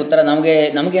ಪ್ರಶ್ನೆಗಳಿಗೆ ಉತ್ತರ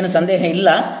ನಮಗೇನು ಸಂದೇಹ ಇಲ್ಲ.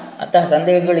 ಅಂತಹ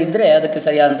ಸಂದೇಹಗಳಿದ್ದರೆ ಅದಕ್ಕೆ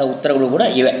ಸರಿಯಾದಂಥ ಉತ್ತರಗಳು ಕೂಡ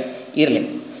ಇರಲಿ.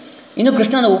 ಇನ್ನು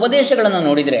ಕೃಷ್ಣನ ಉಪದೇಶಗಳನ್ನು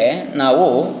ನೋಡಿದರೆ ನಾವು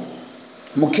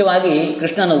ಮುಖ್ಯವಾಗಿ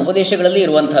ಕೃಷ್ಣನ ಉಪದೇಶಗಳಲ್ಲಿ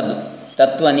ಇರುವಂಥದ್ದು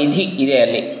ತತ್ವನಿಧಿ ಇದೆ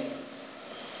ಅಲ್ಲಿ.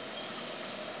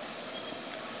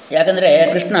 ಯಾಕಂದರೆ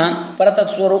ಕೃಷ್ಣ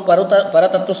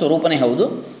ಪರತತ್ವ ಸ್ವರೂಪನೇ ಹೌದು.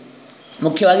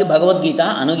 ಮುಖ್ಯವಾಗಿ ಭಗವದ್ಗೀತಾ,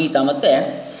 ಅನುಗೀತಾ ಮತ್ತು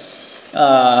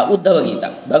ಉದ್ಧವಗೀತಾ.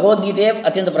 ಭಗವದ್ಗೀತೆಯೇ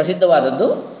ಅತ್ಯಂತ ಪ್ರಸಿದ್ಧವಾದದ್ದು.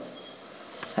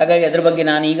 ಹಾಗಾಗಿ ಅದರ ಬಗ್ಗೆ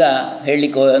ನಾನೀಗ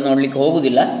ನೋಡಲಿಕ್ಕೆ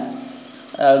ಹೋಗುವುದಿಲ್ಲ.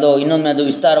 ಅದು ಇನ್ನೊಮ್ಮೆ ಅದು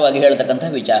ವಿಸ್ತಾರವಾಗಿ ಹೇಳ್ತಕ್ಕಂಥ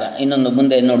ವಿಚಾರ, ಇನ್ನೊಂದು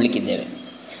ಮುಂದೆ ನೋಡಲಿಕ್ಕಿದ್ದೇವೆ.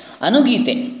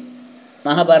 ಅನುಗೀತೆ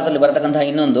ಮಹಾಭಾರತದಲ್ಲಿ ಬರತಕ್ಕಂತಹ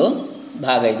ಇನ್ನೊಂದು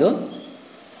ಭಾಗ ಇದು.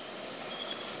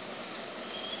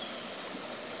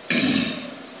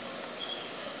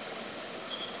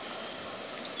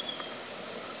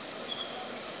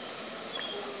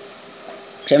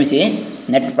 ಕ್ಷಮಿಸಿ,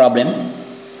 ನೆಟ್ ಪ್ರಾಬ್ಲಮ್.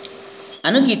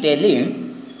 ಅನುಗೀತೆಯಲ್ಲಿ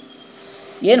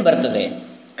ಏನು ಬರ್ತದೆ?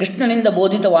 ಕೃಷ್ಣನಿಂದ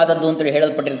ಬೋಧಿತವಾದದ್ದು ಅಂತೇಳಿ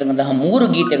ಹೇಳಲ್ಪಟ್ಟಿರ್ತಕ್ಕಂತಹ 3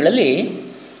 ಗೀತೆಗಳಲ್ಲಿ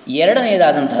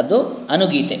ಎರಡನೆಯದಾದಂತಹದ್ದು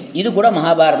ಅನುಗೀತೆ. ಇದು ಕೂಡ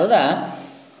ಮಹಾಭಾರತದ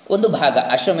ಒಂದು ಭಾಗ.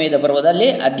 ಅಶ್ವಮೇಧ ಪರ್ವದಲ್ಲಿ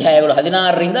ಅಧ್ಯಾಯಗಳು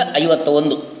 16ರಿಂದ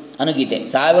 51 ಅನುಗೀತೆ.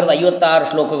 1056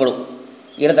 ಶ್ಲೋಕಗಳು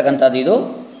ಇರತಕ್ಕಂಥದ್ದು. ಇದು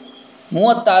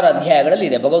 36 ಅಧ್ಯಾಯಗಳಲ್ಲಿ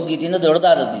ಇದೆ. ಭಗವದ್ಗೀತೆಯಿಂದ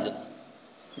ದೊಡ್ಡದಾದದ್ದು ಇದು.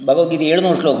 ಭಗವದ್ಗೀತೆ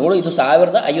 700 ಶ್ಲೋಕಗಳು, ಇದು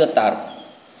 1056.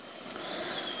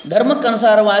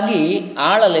 ಧರ್ಮಕ್ಕನುಸಾರವಾಗಿ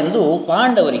ಆಳಲೆಂದು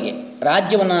ಪಾಂಡವರಿಗೆ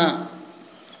ರಾಜ್ಯವನ್ನು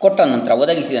ಕೊಟ್ಟ ನಂತರ,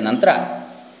 ಒದಗಿಸಿದ ನಂತರ,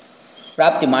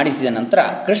 ಪ್ರಾಪ್ತಿ ಮಾಡಿಸಿದ ನಂತರ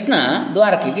ಕೃಷ್ಣ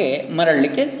ದ್ವಾರಕೆಗೆ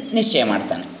ಮರಳಲಿಕ್ಕೆ ನಿಶ್ಚಯ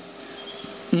ಮಾಡ್ತಾನೆ.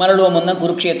 ಮರಳುವ ಮುನ್ನ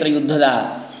ಕುರುಕ್ಷೇತ್ರ ಯುದ್ಧದ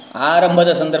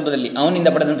ಆರಂಭದ ಸಂದರ್ಭದಲ್ಲಿ ಅವನಿಂದ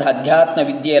ಪಡೆದಂತಹ ಅಧ್ಯಾತ್ಮ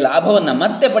ವಿದ್ಯೆಯ ಲಾಭವನ್ನು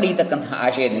ಮತ್ತೆ ಪಡೆಯತಕ್ಕಂತಹ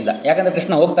ಆಶಯದಿಂದ. ಯಾಕಂದರೆ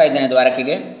ಕೃಷ್ಣ ಹೋಗ್ತಾ ಇದ್ದಾನೆ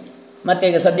ದ್ವಾರಕೆಗೆ, ಮತ್ತೆ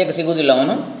ಈಗ ಸದ್ಯಕ್ಕೆ ಸಿಗುವುದಿಲ್ಲ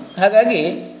ಅವನು. ಹಾಗಾಗಿ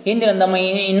ಹಿಂದಿನ ನಮ್ಮ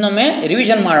ಇನ್ನೊಮ್ಮೆ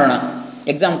ರಿವಿಷನ್ ಮಾಡೋಣ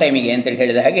ಎಕ್ಸಾಮ್ ಟೈಮಿಗೆ ಅಂತೇಳಿ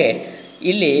ಹೇಳಿದ ಹಾಗೆ,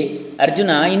 ಇಲ್ಲಿ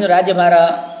ಅರ್ಜುನ ಇನ್ನು ರಾಜ್ಯಭಾರ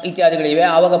ಇತ್ಯಾದಿಗಳಿವೆ,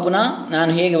 ಆವಾಗ ಪುನಃ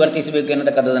ನಾನು ಹೇಗೆ ವರ್ತಿಸಬೇಕು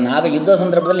ಎನ್ನತಕ್ಕಂಥದ್ದನ್ನು ಆಗ ಯುದ್ಧ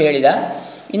ಸಂದರ್ಭದಲ್ಲಿ ಹೇಳಿದ.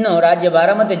 ಇನ್ನು ರಾಜ್ಯಭಾರ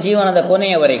ಮತ್ತು ಜೀವನದ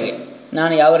ಕೊನೆಯವರೆಗೆ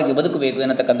ನಾನು ಯಾವ ರೀತಿ ಬದುಕಬೇಕು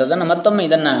ಎನ್ನತಕ್ಕಂಥದ್ದನ್ನು ಮತ್ತೊಮ್ಮೆ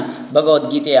ಇದನ್ನು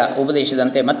ಭಗವದ್ಗೀತೆಯ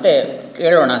ಉಪದೇಶದಂತೆ ಮತ್ತೆ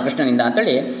ಕೇಳೋಣ ಕೃಷ್ಣನಿಂದ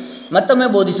ಅಂತೇಳಿ ಮತ್ತೊಮ್ಮೆ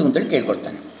ಬೋಧಿಸು ಅಂತೇಳಿ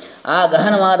ಕೇಳ್ಕೊಳ್ತಾನೆ. ಆ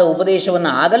ಗಹನವಾದ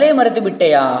ಉಪದೇಶವನ್ನು ಆಗಲೇ ಮರೆತು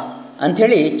ಬಿಟ್ಟೆಯಾ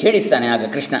ಅಂಥೇಳಿ ಛೇಡಿಸ್ತಾನೆ ಆಗ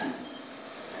ಕೃಷ್ಣ.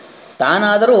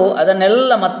 ತಾನಾದರೂ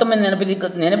ಅದನ್ನೆಲ್ಲ ಮತ್ತೊಮ್ಮೆ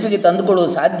ನೆನಪಿಗೆ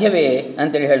ತಂದುಕೊಳ್ಳುವುದು ಸಾಧ್ಯವೇ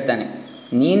ಅಂತೇಳಿ ಹೇಳ್ತಾನೆ.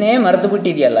 ನೀನೇ ಮರೆತು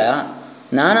ಬಿಟ್ಟಿದೆಯಲ್ಲ,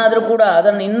 ನಾನಾದರೂ ಕೂಡ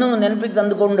ಅದನ್ನು ಇನ್ನೂ ನೆನಪಿಗೆ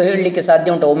ತಂದುಕೊಂಡು ಹೇಳಲಿಕ್ಕೆ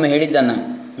ಸಾಧ್ಯ ಉಂಟು ಒಮ್ಮೆ ಹೇಳಿದ್ದನ್ನು?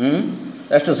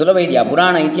 ಅಷ್ಟು ಸುಲಭ ಇದೆಯಾ?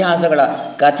 ಪುರಾಣ ಇತಿಹಾಸಗಳ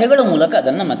ಕಥೆಗಳ ಮೂಲಕ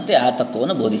ಅದನ್ನು ಮತ್ತೆ ಆ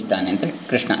ತತ್ವವನ್ನು ಬೋಧಿಸ್ತಾನೆ ಅಂತ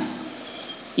ಕೃಷ್ಣ.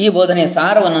 ಈ ಬೋಧನೆಯ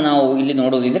ಸಾರವನ್ನು ನಾವು ಇಲ್ಲಿ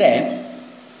ನೋಡುವುದಿದ್ರೆ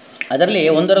ಅದರಲ್ಲಿ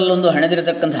ಒಂದರಲ್ಲೊಂದು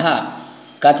ಹಣೆದಿರತಕ್ಕಂತಹ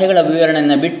ಕಥೆಗಳ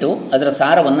ವಿವರಣೆಯನ್ನು ಬಿಟ್ಟು ಅದರ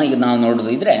ಸಾರವನ್ನು ಈಗ ನಾವು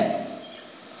ನೋಡುವುದಿದ್ರೆ,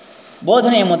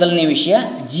 ಬೋಧನೆಯ ಮೊದಲನೇ ವಿಷಯ,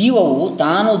 ಜೀವವು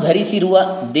ತಾನು ಧರಿಸಿರುವ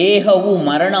ದೇಹವು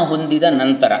ಮರಣ ಹೊಂದಿದ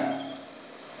ನಂತರ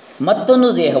ಮತ್ತೊಂದು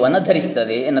ದೇಹವನ್ನು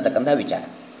ಧರಿಸ್ತದೆ ಎನ್ನತಕ್ಕಂತಹ ವಿಚಾರ.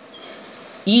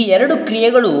 ಈ ಎರಡು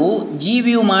ಕ್ರಿಯೆಗಳು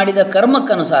ಜೀವಿಯು ಮಾಡಿದ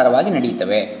ಕರ್ಮಕ್ಕನುಸಾರವಾಗಿ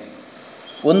ನಡೆಯುತ್ತವೆ.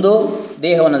 ಒಂದು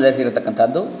ದೇಹವನ್ನು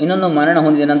ಧರಿಸಿರತಕ್ಕಂಥದ್ದು, ಇನ್ನೊಂದು ಮರಣ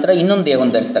ಹೊಂದಿದ ನಂತರ ಇನ್ನೊಂದು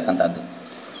ದೇಹವನ್ನು ಧರಿಸ್ತಕ್ಕಂಥದ್ದು.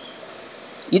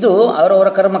 ಇದು ಅವರವರ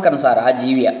ಕರ್ಮಕ್ಕನುಸಾರ ಆ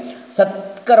ಜೀವಿಯ.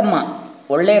 ಸತ್ಕರ್ಮ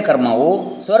ಒಳ್ಳೆಯ ಕರ್ಮವು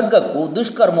ಸ್ವರ್ಗಕ್ಕೂ,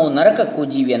 ದುಷ್ಕರ್ಮವು ನರಕಕ್ಕೂ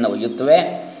ಜೀವಿಯನ್ನು ಒಯ್ಯುತ್ತವೆ.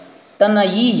 ತನ್ನ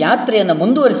ಈ ಯಾತ್ರೆಯನ್ನು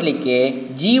ಮುಂದುವರಿಸಲಿಕ್ಕೆ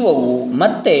ಜೀವವು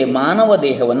ಮತ್ತೆ ಮಾನವ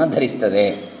ದೇಹವನ್ನು ಧರಿಸ್ತದೆ.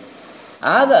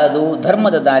 ಆಗ ಅದು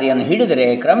ಧರ್ಮದ ದಾರಿಯನ್ನು ಹಿಡಿದರೆ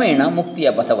ಕ್ರಮೇಣ ಮುಕ್ತಿಯ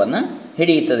ಪಥವನ್ನು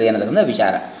ಹಿಡಿಯುತ್ತದೆ ಎನ್ನತಕ್ಕಂಥ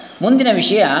ವಿಚಾರ. ಮುಂದಿನ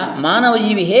ವಿಷಯ, ಮಾನವ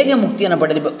ಜೀವಿ ಹೇಗೆ ಮುಕ್ತಿಯನ್ನು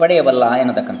ಪಡೆಯಬಲ್ಲ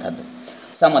ಎನ್ನತಕ್ಕಂಥದ್ದು.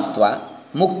 ಸಮತ್ವ,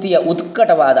 ಮುಕ್ತಿಯ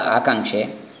ಉತ್ಕಟವಾದ ಆಕಾಂಕ್ಷೆ,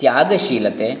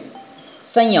 ತ್ಯಾಗಶೀಲತೆ,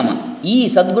 ಸಂಯಮ, ಈ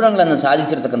ಸದ್ಗುಣಗಳನ್ನು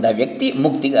ಸಾಧಿಸಿರತಕ್ಕಂಥ ವ್ಯಕ್ತಿ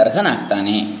ಮುಕ್ತಿಗೆ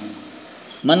ಅರ್ಹನಾಗ್ತಾನೆ.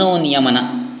 ಮನೋನಿಯಮನ,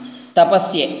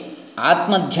 ತಪಸ್ಯೆ,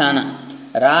 ಆತ್ಮಧ್ಯಾನ,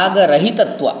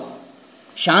 ರಾಗರಹಿತತ್ವ,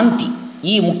 ಶಾಂತಿ,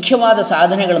 ಈ ಮುಖ್ಯವಾದ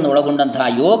ಸಾಧನೆಗಳನ್ನು ಒಳಗೊಂಡಂತಹ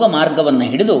ಯೋಗ ಮಾರ್ಗವನ್ನು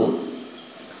ಹಿಡಿದು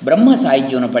ಬ್ರಹ್ಮ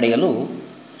ಸಾಹಿತ್ಯವನ್ನು ಪಡೆಯಲು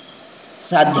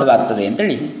ಸಾಧ್ಯವಾಗ್ತದೆ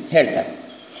ಅಂತೇಳಿ ಹೇಳ್ತಾರೆ.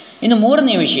 ಇನ್ನು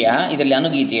ಮೂರನೇ ವಿಷಯ ಇದರಲ್ಲಿ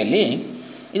ಅನುಗೀತೆಯಲ್ಲಿ,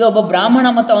 ಇದು ಒಬ್ಬ ಬ್ರಾಹ್ಮಣ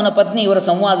ಮತ್ತು ಅವನ ಪತ್ನಿ ಇವರ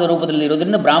ಸಂವಾದ ರೂಪದಲ್ಲಿ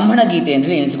ಇರೋದರಿಂದ ಬ್ರಾಹ್ಮಣ ಗೀತೆ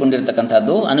ಅಂತೇಳಿ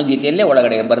ಎನಿಸಿಕೊಂಡಿರ್ತಕ್ಕಂಥದ್ದು ಅನುಗೀತೆಯಲ್ಲೇ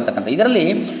ಒಳಗಡೆ ಬರತಕ್ಕಂಥ. ಇದರಲ್ಲಿ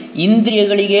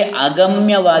ಇಂದ್ರಿಯಗಳಿಗೆ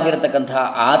ಅಗಮ್ಯವಾಗಿರತಕ್ಕಂತಹ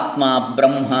ಆತ್ಮ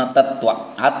ಬ್ರಹ್ಮ ತತ್ವ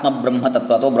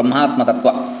ಅಥವಾ ಬ್ರಹ್ಮಾತ್ಮ ತತ್ವ,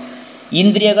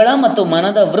 ಇಂದ್ರಿಯಗಳ ಮತ್ತು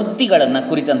ಮನದ ವೃತ್ತಿಗಳನ್ನು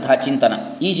ಕುರಿತಂತಹ ಚಿಂತನ.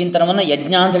 ಈ ಚಿಂತನವನ್ನು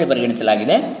ಯಜ್ಞ ಅಂತೇಳಿ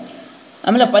ಪರಿಗಣಿಸಲಾಗಿದೆ.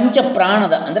 ಆಮೇಲೆ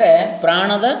ಪಂಚಪ್ರಾಣದ ಅಂದರೆ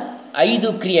ಪ್ರಾಣದ 5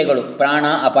 ಕ್ರಿಯೆಗಳು, ಪ್ರಾಣ,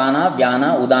 ಅಪಾನ, ವ್ಯಾನ,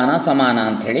 ಉದಾನ, ಸಮಾನ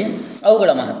ಅಂಥೇಳಿ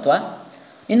ಅವುಗಳ ಮಹತ್ವ.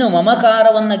 ಇನ್ನು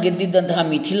ಮಮಕಾರವನ್ನು ಗೆದ್ದಿದ್ದಂತಹ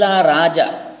ಮಿಥಿಲಾ ರಾಜ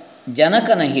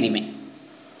ಜನಕನ ಹಿರಿಮೆ,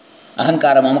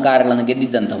 ಅಹಂಕಾರ ಮಮಕಾರಗಳನ್ನು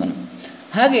ಗೆದ್ದಿದ್ದಂಥವನು.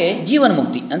 ಹಾಗೆ ಜೀವನ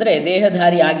ಮುಕ್ತಿ ಅಂದರೆ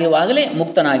ದೇಹಧಾರಿ ಆಗಿರುವಾಗಲೇ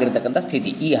ಮುಕ್ತನಾಗಿರ್ತಕ್ಕಂಥ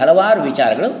ಸ್ಥಿತಿ. ಈ ಹಲವಾರು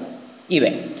ವಿಚಾರಗಳು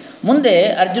ಇವೆ. ಮುಂದೆ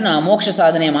ಅರ್ಜುನ ಮೋಕ್ಷ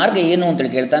ಸಾಧನೆಯ ಮಾರ್ಗ ಏನು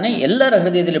ಅಂತೇಳಿ ಕೇಳ್ತಾನೆ. ಎಲ್ಲರ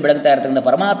ಹೃದಯದಲ್ಲಿ ಬೆಳಗ್ತಾ ಇರತಕ್ಕಂಥ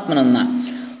ಪರಮಾತ್ಮನನ್ನು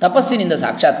ತಪಸ್ಸಿನಿಂದ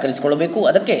ಸಾಕ್ಷಾತ್ಕರಿಸಿಕೊಳ್ಳಬೇಕು.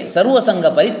 ಅದಕ್ಕೆ ಸರ್ವಸಂಗ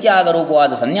ಪರಿತ್ಯಾಗ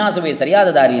ರೂಪವಾದ ಸನ್ಯಾಸವೇ ಸರಿಯಾದ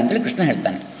ದಾರಿ ಅಂತೇಳಿ ಕೃಷ್ಣ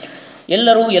ಹೇಳ್ತಾನೆ.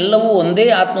 ಎಲ್ಲವೂ ಒಂದೇ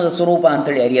ಆತ್ಮದ ಸ್ವರೂಪ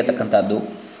ಅಂತೇಳಿ ಅರಿಯತಕ್ಕಂಥದ್ದು,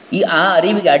 ಆ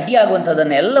ಅರಿವಿಗೆ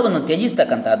ಅಡ್ಡಿಯಾಗುವಂಥದ್ದನ್ನು ಎಲ್ಲವನ್ನು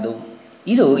ತ್ಯಜಿಸ್ತಕ್ಕಂಥದ್ದು,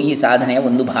 ಇದು ಈ ಸಾಧನೆಯ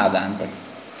ಒಂದು ಭಾಗ ಅಂತೇಳಿ.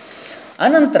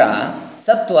 ಅನಂತರ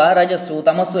ಸತ್ವ, ರಜಸ್ಸು,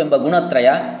 ತಮಸ್ಸು ಎಂಬ ಗುಣತ್ರಯ,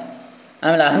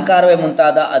 ಆಮೇಲೆ ಅಹಂಕಾರವೇ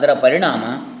ಮುಂತಾದ ಅದರ ಪರಿಣಾಮ,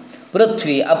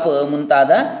 ಪೃಥ್ವಿ, ಅಪ್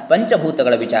ಮುಂತಾದ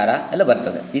ಪಂಚಭೂತಗಳ ವಿಚಾರ ಎಲ್ಲ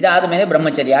ಬರ್ತದೆ. ಇದಾದ ಮೇಲೆ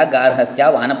ಬ್ರಹ್ಮಚರ್ಯ, ಗಾರ್ಹಸ್ಥ್ಯ,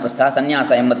 ವಾನಪ್ರಸ್ಥ,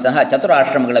 ಸನ್ಯಾಸ ಎಂಬಂತಹ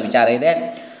ಚತುರಾಶ್ರಮಗಳ ವಿಚಾರ ಇದೆ.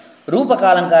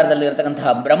 ರೂಪಕಾಲಂಕಾರದಲ್ಲಿರತಕ್ಕಂತಹ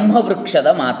ಬ್ರಹ್ಮವೃಕ್ಷದ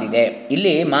ಮಾತಿದೆ.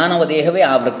 ಇಲ್ಲಿ ಮಾನವ ದೇಹವೇ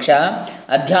ಆ ವೃಕ್ಷ,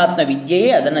 ಅಧ್ಯಾತ್ಮ ವಿದ್ಯೆಯೇ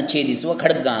ಅದನ್ನು ಛೇದಿಸುವ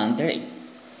ಖಡ್ಗ ಅಂಥೇಳಿ.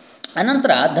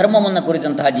 ಅನಂತರ ಧರ್ಮವನ್ನು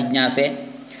ಕುರಿತಂತಹ ಜಿಜ್ಞಾಸೆ,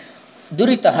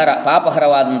 ದುರಿತಹರ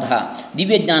ಪಾಪಹರವಾದಂತಹ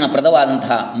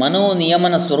ದಿವ್ಯಜ್ಞಾನಪ್ರದವಾದಂತಹ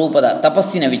ಮನೋನಿಯಮನ ಸ್ವರೂಪದ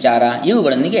ತಪಸ್ಸಿನ ವಿಚಾರ,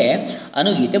 ಇವುಗಳೊಂದಿಗೆ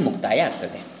ಅನುಗೀತೆ ಮುಕ್ತಾಯ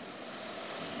ಆಗ್ತದೆ.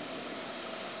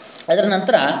 ಅದರ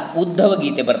ನಂತರ ಉದ್ಧವ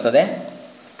ಗೀತೆ ಬರ್ತದೆ.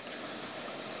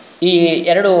 ಈ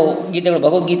ಎರಡು ಗೀತೆಗಳು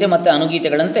ಭಗವದ್ಗೀತೆ ಮತ್ತು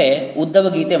ಅನುಗೀತೆಗಳಂತೆ ಉದ್ಧವ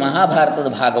ಗೀತೆ ಮಹಾಭಾರತದ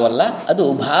ಭಾಗವಲ್ಲ, ಅದು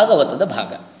ಭಾಗವತದ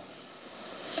ಭಾಗ.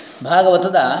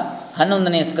 ಭಾಗವತದ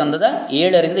 11ನೇ ಸ್ಕಂದದ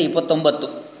 7ರಿಂದ 29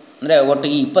 ಅಂದರೆ ಒಟ್ಟು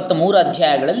ಈ 23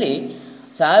 ಅಧ್ಯಾಯಗಳಲ್ಲಿ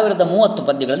 1030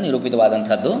 ಪದ್ಯಗಳಲ್ಲಿ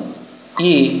ನಿರೂಪಿತವಾದಂಥದ್ದು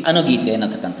ಈ ಅನುಗೀತೆ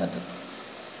ಅನ್ನತಕ್ಕಂಥದ್ದು.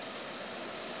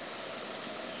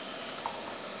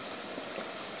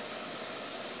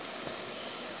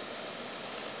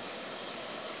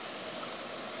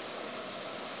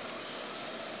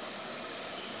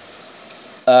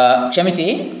 ಕ್ಷಮಿಸಿ,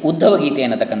 ಉದ್ಧವ ಗೀತೆ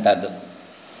ಅನ್ನತಕ್ಕಂಥದ್ದು.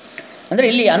 ಅಂದರೆ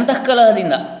ಇಲ್ಲಿ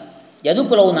ಅಂತಃಕಲಹದಿಂದ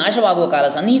ಯದುಕುಲವು ನಾಶವಾಗುವ ಕಾಲ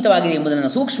ಸನ್ನಿಹಿತವಾಗಿದೆ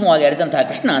ಎಂಬುದನ್ನು ಸೂಕ್ಷ್ಮವಾಗಿ ಅರಿತಂತಹ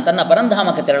ಕೃಷ್ಣ ತನ್ನ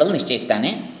ಪರಂಧಾಮಕ್ಕೆ ತೆರಳಲು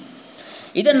ನಿಶ್ಚಯಿಸ್ತಾನೆ.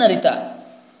 ಇದನ್ನರಿತ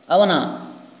ಅವನ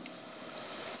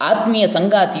ಆತ್ಮೀಯ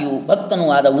ಸಂಗಾತಿಯು ಭಕ್ತನೂ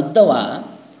ಆದ ಉದ್ಧವ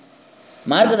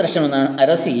ಮಾರ್ಗದರ್ಶನವನ್ನು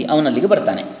ಅರಸಿ ಅವನಲ್ಲಿಗೆ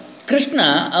ಬರ್ತಾನೆ. ಕೃಷ್ಣ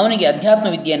ಅವನಿಗೆ ಅಧ್ಯಾತ್ಮ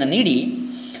ವಿದ್ಯೆಯನ್ನು ನೀಡಿ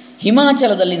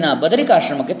ಹಿಮಾಚಲದಲ್ಲಿನ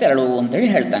ಬದರಿಕಾಶ್ರಮಕ್ಕೆ ತೆರಳು ಅಂತೇಳಿ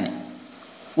ಹೇಳ್ತಾನೆ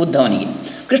ಉದ್ಧವನಿಗೆ.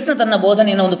 ಕೃಷ್ಣ ತನ್ನ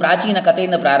ಬೋಧನೆಯನ್ನು ಒಂದು ಪ್ರಾಚೀನ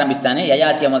ಕಥೆಯಿಂದ ಪ್ರಾರಂಭಿಸ್ತಾನೆ.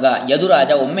 ಯಯಾತಿಯ ಮಗ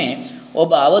ಯದುರಾಜ ಒಮ್ಮೆ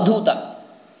ಒಬ್ಬ ಅವಧೂತ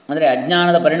ಅಂದರೆ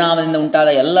ಅಜ್ಞಾನದ ಪರಿಣಾಮದಿಂದ ಉಂಟಾದ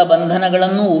ಎಲ್ಲ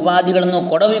ಬಂಧನಗಳನ್ನು ಉಪಾಧಿಗಳನ್ನು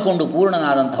ಕೊಡವಿಕೊಂಡು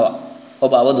ಪೂರ್ಣನಾದಂಥವ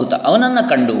ಒಬ್ಬ ಅವಧೂತ, ಅವನನ್ನು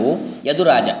ಕಂಡು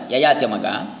ಯದುರಾಜ ಯಯಾತಿ ಮಗ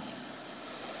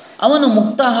ಅವನು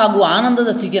ಮುಕ್ತ ಹಾಗೂ ಆನಂದದ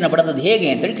ಸ್ಥಿತಿಯನ್ನು ಪಡೆದದ್ದು ಹೇಗೆ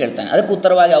ಅಂತೇಳಿ ಕೇಳ್ತಾನೆ. ಅದಕ್ಕೆ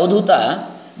ಉತ್ತರವಾಗಿ ಅವಧೂತ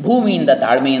ಭೂಮಿಯಿಂದ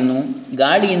ತಾಳ್ಮೆಯನ್ನು,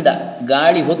 ಗಾಳಿಯಿಂದ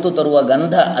ಗಾಳಿ ಹೊತ್ತು ತರುವ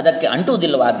ಗಂಧ ಅದಕ್ಕೆ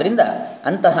ಅಂಟುವುದಿಲ್ಲವಾದ್ದರಿಂದ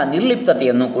ಅಂತಹ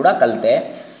ನಿರ್ಲಿಪ್ತತೆಯನ್ನು ಕೂಡ ಕಲಿತೆ,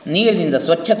 ನೀರಿನಿಂದ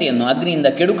ಸ್ವಚ್ಛತೆಯನ್ನು, ಅಗ್ನಿಯಿಂದ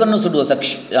ಕೆಡುಕನ್ನು ಸುಡುವ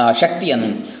ಶಕ್ತಿಯನ್ನು,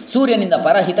 ಸೂರ್ಯನಿಂದ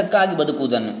ಪರಹಿತಕ್ಕಾಗಿ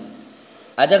ಬದುಕುವುದನ್ನು,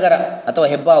 ಅಜಗರ ಅಥವಾ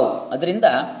ಹೆಬ್ಬಾವು ಅದರಿಂದ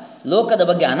ಲೋಕದ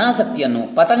ಬಗ್ಗೆ ಅನಾಸಕ್ತಿಯನ್ನು,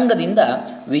 ಪತಂಗದಿಂದ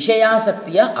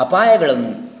ವಿಷಯಾಸಕ್ತಿಯ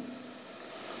ಅಪಾಯಗಳನ್ನು,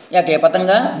 ಯಾಕೆ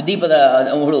ಪತಂಗ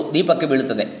ದೀಪಕ್ಕೆ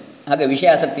ಬೀಳುತ್ತದೆ, ಹಾಗೆ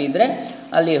ವಿಷಯಾಸಕ್ತಿ ಇದ್ದರೆ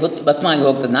ಅಲ್ಲಿ ಭಸ್ಮ ಆಗಿ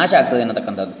ಹೋಗ್ತದೆ, ನಾಶ ಆಗ್ತದೆ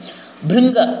ಅನ್ನತಕ್ಕಂಥದ್ದು.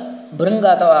 ಭೃಂಗ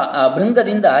ಅಥವಾ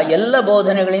ಭೃಂಗದಿಂದ ಎಲ್ಲ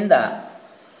ಬೋಧನೆಗಳಿಂದ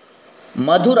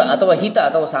ಮಧುರ ಅಥವಾ ಹಿತ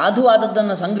ಅಥವಾ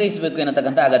ಸಾಧುವಾದದ್ದನ್ನು ಸಂಗ್ರಹಿಸಬೇಕು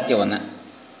ಎನ್ನತಕ್ಕಂಥ ಅಗತ್ಯವನ್ನು,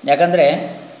 ಯಾಕಂದರೆ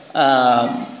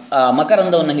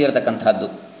ಮಕರಂದವನ್ನು ಹೀರತಕ್ಕಂಥದ್ದು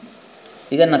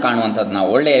ಇದನ್ನು ಕಾಣುವಂಥದ್ದು. ನಾವು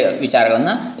ಒಳ್ಳೆಯ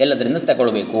ವಿಚಾರಗಳನ್ನು ಎಲ್ಲದರಿಂದ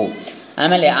ತಗೊಳ್ಬೇಕು.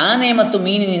 ಆಮೇಲೆ ಆನೆ ಮತ್ತು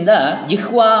ಮೀನಿನಿಂದ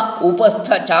ಜಿಹ್ವಾ ಉಪಸ್ಥ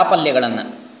ಚಾಪಲ್ಯಗಳನ್ನು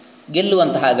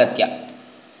ಗೆಲ್ಲುವಂತಹ ಅಗತ್ಯ.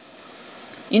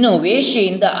 ಇನ್ನು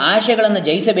ವೇಶ್ಯೆಯಿಂದ ಆಶೆಗಳನ್ನು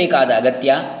ಜಯಿಸಬೇಕಾದ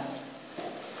ಅಗತ್ಯ,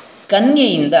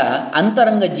 ಕನ್ಯೆಯಿಂದ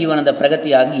ಅಂತರಂಗ ಜೀವನದ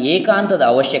ಪ್ರಗತಿಯಾಗಿ ಏಕಾಂತದ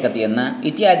ಅವಶ್ಯಕತೆಯನ್ನು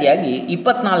ಇತ್ಯಾದಿಯಾಗಿ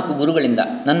 24 ಗುರುಗಳಿಂದ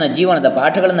ನನ್ನ ಜೀವನದ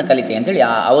ಪಾಠಗಳನ್ನು ಕಲಿತೆ ಅಂತೇಳಿ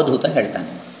ಆ ಅವಧೂತ ಹೇಳ್ತಾನೆ.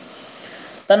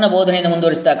 ತನ್ನ ಬೋಧನೆಯನ್ನು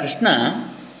ಮುಂದುವರಿಸ್ತಾ ಕೃಷ್ಣ,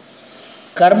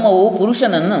 ಕರ್ಮವು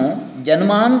ಪುರುಷನನ್ನು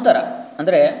ಜನ್ಮಾಂತರ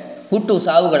ಅಂದರೆ ಹುಟ್ಟು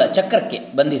ಸಾವುಗಳ ಚಕ್ರಕ್ಕೆ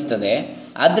ಬಂಧಿಸ್ತದೆ.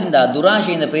 ಆದ್ದರಿಂದ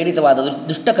ದುರಾಶೆಯಿಂದ ಪ್ರೇರಿತವಾದ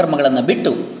ದುಷ್ಟಕರ್ಮಗಳನ್ನು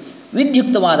ಬಿಟ್ಟು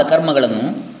ವಿದ್ಯುಕ್ತವಾದ ಕರ್ಮಗಳನ್ನು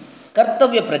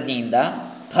ಕರ್ತವ್ಯ ಪ್ರಜ್ಞೆಯಿಂದ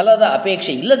ಫಲದ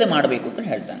ಅಪೇಕ್ಷೆ ಇಲ್ಲದೆ ಮಾಡಬೇಕು ಅಂತ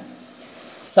ಹೇಳ್ತಾನೆ.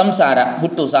 ಸಂಸಾರ,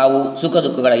 ಹುಟ್ಟು ಸಾವು, ಸುಖ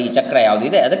ದುಃಖಗಳ ಈ ಚಕ್ರ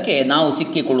ಯಾವುದಿದೆ ಅದಕ್ಕೆ ನಾವು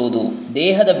ಸಿಕ್ಕಿಕೊಳ್ಳುವುದು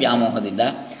ದೇಹದ ವ್ಯಾಮೋಹದಿಂದ.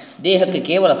 ದೇಹಕ್ಕೆ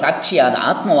ಕೇವಲ ಸಾಕ್ಷಿಯಾದ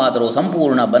ಆತ್ಮವಾದರೂ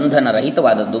ಸಂಪೂರ್ಣ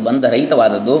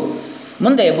ಬಂಧರಹಿತವಾದದ್ದು.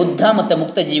 ಮುಂದೆ ಬುದ್ಧ ಮತ್ತು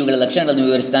ಮುಕ್ತ ಜೀವಿಗಳ ಲಕ್ಷಣಗಳನ್ನು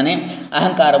ವಿವರಿಸ್ತಾನೆ.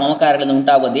 ಅಹಂಕಾರ ಮಮಕಾರಗಳಿಂದ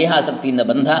ಉಂಟಾಗುವ ದೇಹಾಸಕ್ತಿಯಿಂದ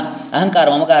ಬಂಧ, ಅಹಂಕಾರ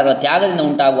ಮಮಕಾರಗಳ ತ್ಯಾಗದಿಂದ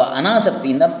ಉಂಟಾಗುವ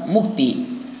ಅನಾಸಕ್ತಿಯಿಂದ ಮುಕ್ತಿ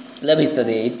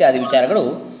ಲಭಿಸ್ತದೆ ಇತ್ಯಾದಿ ವಿಚಾರಗಳು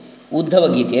ಉದ್ಧವ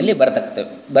ಗೀತೆಯಲ್ಲಿ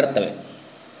ಬರ್ತವೆ.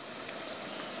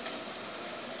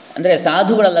 ಅಂದರೆ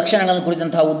ಸಾಧುಗಳ ಲಕ್ಷಣಗಳನ್ನು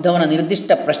ಕುರಿತಂತಹ ಉದ್ಧವನ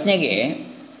ನಿರ್ದಿಷ್ಟ ಪ್ರಶ್ನೆಗೆ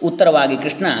ಉತ್ತರವಾಗಿ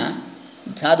ಕೃಷ್ಣ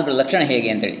ಸಾಧುಗಳ ಲಕ್ಷಣ ಹೇಗೆ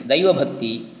ಅಂತೇಳಿ,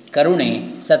 ದೈವಭಕ್ತಿ, ಕರುಣೆ,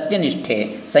 ಸತ್ಯನಿಷ್ಠೆ,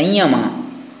 ಸಂಯಮ,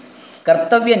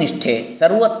 ಕರ್ತವ್ಯನಿಷ್ಠೆ,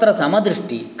 ಸರ್ವತ್ರ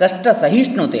ಸಮದೃಷ್ಟಿ, ಕಷ್ಟ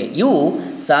ಸಹಿಷ್ಣುತೆ ಇವು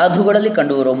ಸಾಧುಗಳಲ್ಲಿ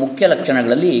ಕಂಡುಬರುವ ಮುಖ್ಯ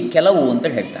ಲಕ್ಷಣಗಳಲ್ಲಿ ಕೆಲವು ಅಂತ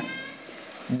ಹೇಳ್ತಾನೆ.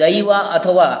 ದೈವ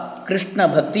ಅಥವಾ ಕೃಷ್ಣ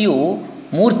ಭಕ್ತಿಯು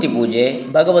ಮೂರ್ತಿ ಪೂಜೆ,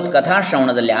 ಭಗವತ್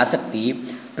ಕಥಾಶ್ರವಣದಲ್ಲಿ ಆಸಕ್ತಿ,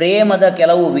 ಪ್ರೇಮದ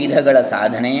ಕೆಲವು ವಿಧಗಳ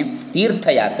ಸಾಧನೆ,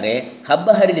 ತೀರ್ಥಯಾತ್ರೆ, ಹಬ್ಬ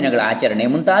ಹರಿದಿನಗಳ ಆಚರಣೆ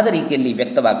ಮುಂತಾದ ರೀತಿಯಲ್ಲಿ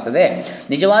ವ್ಯಕ್ತವಾಗ್ತದೆ.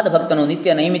 ನಿಜವಾದ ಭಕ್ತನು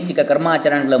ನಿತ್ಯ ನೈಮಿತ್ತಿಕ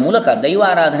ಕರ್ಮಾಚರಣೆಗಳ ಮೂಲಕ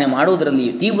ದೈವಾರಾಧನೆ ಮಾಡುವುದರಲ್ಲಿ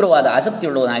ತೀವ್ರವಾದ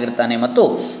ಆಸಕ್ತಿಯುಳ್ಳವನಾಗಿರ್ತಾನೆ ಮತ್ತು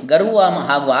ಗರ್ವ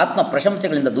ಹಾಗೂ ಆತ್ಮ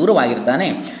ಪ್ರಶಂಸೆಗಳಿಂದ ದೂರವಾಗಿರ್ತಾನೆ.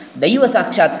 ದೈವ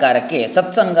ಸಾಕ್ಷಾತ್ಕಾರಕ್ಕೆ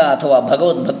ಸತ್ಸಂಗ ಅಥವಾ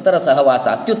ಭಗವದ್ಭಕ್ತರ ಸಹವಾಸ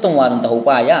ಅತ್ಯುತ್ತಮವಾದಂತಹ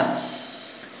ಉಪಾಯ.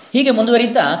 ಹೀಗೆ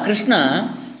ಮುಂದುವರಿತಾ ಕೃಷ್ಣ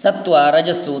ಸತ್ವ,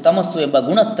 ರಜಸ್ಸು, ತಮಸ್ಸು ಎಂಬ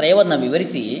ಗುಣತ್ರಯವನ್ನು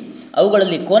ವಿವರಿಸಿ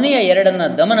ಅವುಗಳಲ್ಲಿ ಕೊನೆಯ ಎರಡನ್ನು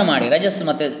ದಮನ ಮಾಡಿ, ರಜಸ್ಸು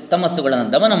ಮತ್ತು ತಮಸ್ಸುಗಳನ್ನು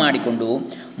ದಮನ ಮಾಡಿಕೊಂಡು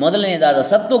ಮೊದಲನೇದಾದ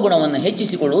ಸತ್ವಗುಣವನ್ನು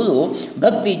ಹೆಚ್ಚಿಸಿಕೊಳ್ಳುವುದು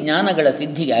ಭಕ್ತಿ ಜ್ಞಾನಗಳ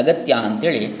ಸಿದ್ಧಿಗೆ ಅಗತ್ಯ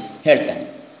ಅಂತೇಳಿ ಹೇಳ್ತಾನೆ.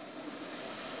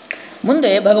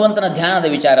 ಮುಂದೆ ಭಗವಂತನ ಧ್ಯಾನದ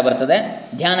ವಿಚಾರ ಬರ್ತದೆ.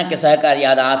 ಧ್ಯಾನಕ್ಕೆ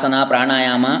ಸಹಕಾರಿಯಾದ ಆಸನ,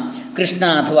 ಪ್ರಾಣಾಯಾಮ, ಕೃಷ್ಣ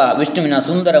ಅಥವಾ ವಿಷ್ಣುವಿನ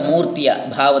ಸುಂದರ ಮೂರ್ತಿಯ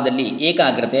ಭಾವದಲ್ಲಿ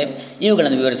ಏಕಾಗ್ರತೆ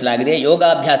ಇವುಗಳನ್ನು ವಿವರಿಸಲಾಗಿದೆ.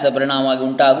 ಯೋಗಾಭ್ಯಾಸದ ಪರಿಣಾಮವಾಗಿ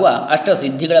ಉಂಟಾಗುವ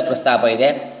ಅಷ್ಟಸಿದ್ಧಿಗಳ ಪ್ರಸ್ತಾಪ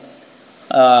ಇದೆ.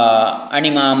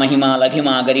 ಅಣಿಮ, ಮಹಿಮ, ಲಘಿಮ,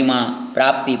 ಗರಿಮ,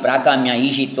 ಪ್ರಾಪ್ತಿ, ಪ್ರಾಕಾಮ್ಯ,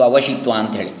 ಈಶಿತ್ವ, ವಶಿತ್ವ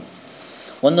ಅಂಥೇಳಿ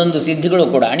ಒಂದೊಂದು ಸಿದ್ಧಿಗಳು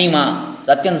ಕೂಡ. ಅಣಿಮ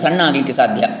ಅತ್ಯಂತ ಸಣ್ಣ ಆಗಲಿಕ್ಕೆ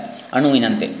ಸಾಧ್ಯ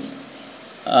ಅಣುವಿನಂತೆ,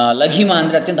 ಲಘಿಮ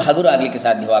ಅಂದರೆ ಅತ್ಯಂತ ಹಗುರ ಆಗಲಿಕ್ಕೆ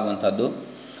ಸಾಧ್ಯವಾಗುವಂಥದ್ದು,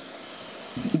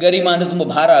 ಗರಿಮ ಅಂದರೆ ತುಂಬ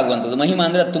ಭಾರ ಆಗುವಂಥದ್ದು, ಮಹಿಮ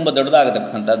ಅಂದರೆ ತುಂಬ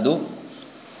ದೊಡ್ಡದಾಗತಕ್ಕಂಥದ್ದು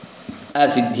ಆ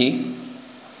ಸಿದ್ಧಿ.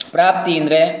 ಪ್ರಾಪ್ತಿ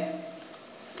ಅಂದರೆ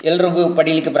ಎಲ್ರಿಗೂ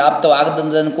ಪಡೀಲಿಕ್ಕೆ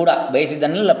ಪ್ರಾಪ್ತವಾಗದಂಥದ್ದನ್ನು ಕೂಡ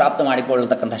ಬಯಸಿದ್ದನ್ನೆಲ್ಲ ಪ್ರಾಪ್ತ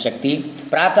ಮಾಡಿಕೊಳ್ಳತಕ್ಕಂಥ ಶಕ್ತಿ.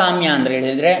 ಪ್ರಾಕಾಮ್ಯ ಅಂದರೆ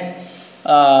ಹೇಳಿದರೆ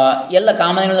ಎಲ್ಲ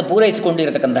ಕಾಮನೆಗಳನ್ನು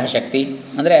ಪೂರೈಸಿಕೊಂಡಿರತಕ್ಕಂತಹ ಶಕ್ತಿ,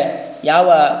 ಅಂದರೆ ಯಾವ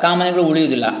ಕಾಮನೆಗಳು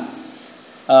ಉಳಿಯುವುದಿಲ್ಲ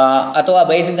ಅಥವಾ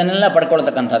ಬಯಸಿದ್ದನ್ನೆಲ್ಲ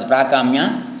ಪಡ್ಕೊಳ್ತಕ್ಕಂಥದ್ದು ಪ್ರಾಕಾಮ್ಯ.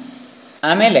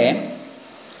 ಆಮೇಲೆ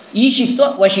ಈಶಿತ್ವ,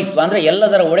 ವಶಿತ್ವ ಅಂದರೆ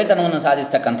ಎಲ್ಲದರ ಒಡೆತನವನ್ನು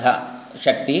ಸಾಧಿಸ್ತಕ್ಕಂಥ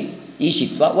ಶಕ್ತಿ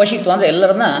ಈಶಿತ್ವ. ವಶಿತ್ವ ಅಂದರೆ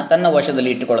ಎಲ್ಲರನ್ನ ತನ್ನ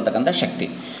ವಶದಲ್ಲಿ ಇಟ್ಟುಕೊಳ್ಳತಕ್ಕಂಥ ಶಕ್ತಿ.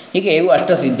 ಹೀಗೆ ಇವು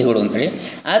ಅಷ್ಟಸಿದ್ಧಿಗಳು ಅಂತೇಳಿ.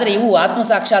 ಆದರೆ ಇವು ಆತ್ಮ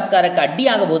ಸಾಕ್ಷಾತ್ಕಾರಕ್ಕೆ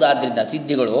ಅಡ್ಡಿಯಾಗಬಹುದಾದ್ದರಿಂದ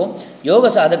ಸಿದ್ಧಿಗಳು ಯೋಗ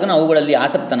ಸಾಧಕನು ಅವುಗಳಲ್ಲಿ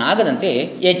ಆಸಕ್ತನಾಗದಂತೆ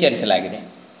ಎಚ್ಚರಿಸಲಾಗಿದೆ.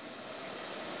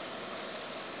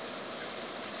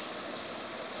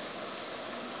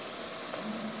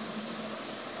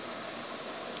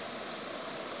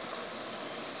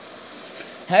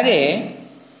 ಹಾಗೆ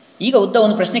ಈಗ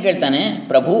ಒಂದು ಪ್ರಶ್ನೆ ಕೇಳ್ತಾನೆ,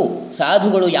 ಪ್ರಭು,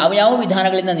 ಸಾಧುಗಳು ಯಾವ ಯಾವ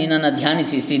ವಿಧಾನಗಳಿಂದ ನಿನ್ನನ್ನು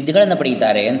ಧ್ಯಾನಿಸಿ ಸಿದ್ಧಿಗಳನ್ನು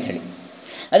ಪಡೆಯುತ್ತಾರೆ ಅಂಥೇಳಿ.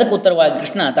 ಅದಕ್ಕೆ ಉತ್ತರವಾಗಿ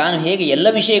ಕೃಷ್ಣ ತಾನು ಹೇಗೆ ಎಲ್ಲ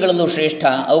ವಿಷಯಗಳಲ್ಲೂ ಶ್ರೇಷ್ಠ,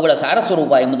 ಅವುಗಳ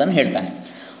ಸಾರಸ್ವರೂಪ ಎಂಬುದನ್ನು ಹೇಳ್ತಾನೆ.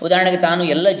 ಉದಾಹರಣೆಗೆ ತಾನು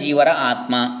ಎಲ್ಲ ಜೀವರ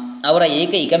ಆತ್ಮ, ಅವರ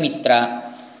ಏಕೈಕ ಮಿತ್ರ,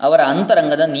 ಅವರ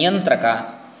ಅಂತರಂಗದ ನಿಯಂತ್ರಕ.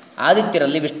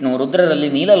 ಆದಿತ್ಯರಲ್ಲಿ ವಿಷ್ಣು, ರುದ್ರರಲ್ಲಿ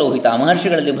ನೀಲಲೋಹಿತ,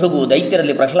 ಮಹರ್ಷಿಗಳಲ್ಲಿ ಭೃಗು,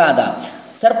 ದೈತ್ಯರಲ್ಲಿ ಪ್ರಹ್ಲಾದ,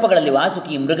 ಸರ್ಪಗಳಲ್ಲಿ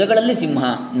ವಾಸುಕಿ, ಮೃಗಗಳಲ್ಲಿ ಸಿಂಹ,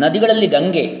 ನದಿಗಳಲ್ಲಿ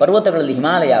ಗಂಗೆ, ಪರ್ವತಗಳಲ್ಲಿ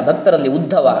ಹಿಮಾಲಯ, ಭಕ್ತರಲ್ಲಿ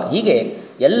ಉದ್ಧವ. ಹೀಗೆ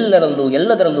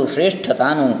ಎಲ್ಲದರಲ್ಲೂ ಶ್ರೇಷ್ಠ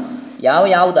ತಾನು.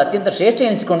 ಯಾವುದು ಅತ್ಯಂತ ಶ್ರೇಷ್ಠ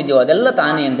ಎನಿಸಿಕೊಂಡಿದೆಯೋ ಅದೆಲ್ಲ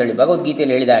ತಾನೇ ಅಂತೇಳಿ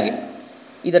ಭಗವದ್ಗೀತೆಯಲ್ಲಿ ಹೇಳಿದ ಹಾಗೆ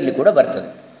ಇದರಲ್ಲಿ ಕೂಡ ಬರ್ತದೆ.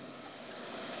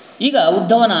 ಈಗ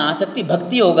ಉದ್ಧವನ ಆಸಕ್ತಿ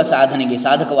ಭಕ್ತಿಯೋಗ ಸಾಧನೆಗೆ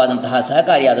ಸಾಧಕವಾದಂತಹ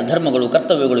ಸಹಕಾರಿಯಾದ ಧರ್ಮಗಳು,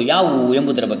 ಕರ್ತವ್ಯಗಳು ಯಾವುವು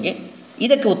ಎಂಬುದರ ಬಗ್ಗೆ.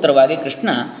 ಇದಕ್ಕೆ ಉತ್ತರವಾಗಿ ಕೃಷ್ಣ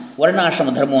ವರ್ಣಾಶ್ರಮ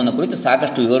ಧರ್ಮವನ್ನು ಕುರಿತು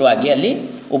ಸಾಕಷ್ಟು ವಿವರವಾಗಿ ಅಲ್ಲಿ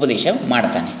ಉಪದೇಶ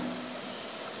ಮಾಡ್ತಾನೆ.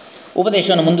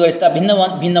 ಉಪದೇಶವನ್ನು ಮುಂದುವರಿಸ್ತಾ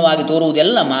ಭಿನ್ನವಾಗಿ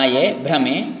ತೋರುವುದೆಲ್ಲ ಮಾಯೆ,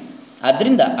 ಭ್ರಮೆ.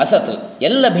 ಆದ್ದರಿಂದ ಅಸತ್,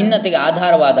 ಎಲ್ಲ ಭಿನ್ನತೆಗೆ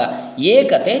ಆಧಾರವಾದ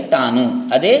ಏಕತೆ ತಾನು,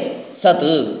 ಅದೇ ಸತ್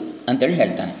ಅಂತೇಳಿ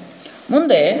ಹೇಳ್ತಾನೆ.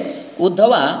 ಮುಂದೆ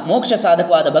ಉದ್ಧವ ಮೋಕ್ಷ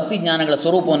ಸಾಧಕವಾದ ಭಕ್ತಿ ಜ್ಞಾನಗಳ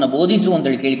ಸ್ವರೂಪವನ್ನು ಬೋಧಿಸು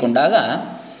ಅಂತೇಳಿ ಕೇಳಿಕೊಂಡಾಗ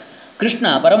ಕೃಷ್ಣ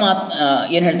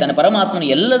ಏನು ಹೇಳ್ತಾನೆ, ಪರಮಾತ್ಮನು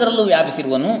ಎಲ್ಲದರಲ್ಲೂ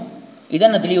ವ್ಯಾಪಿಸಿರುವನು.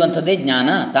 ಇದನ್ನು ತಿಳಿಯುವಂಥದ್ದೇ ಜ್ಞಾನ.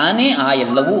 ತಾನೇ ಆ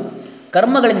ಎಲ್ಲವೂ.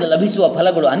 ಕರ್ಮಗಳಿಂದ ಲಭಿಸುವ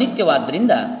ಫಲಗಳು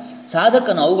ಅನಿತ್ಯವಾದ್ದರಿಂದ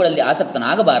ಸಾಧಕನು ಅವುಗಳಲ್ಲಿ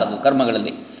ಆಸಕ್ತನಾಗಬಾರದು.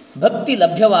 ಕರ್ಮಗಳಲ್ಲಿ ಭಕ್ತಿ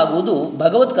ಲಭ್ಯವಾಗುವುದು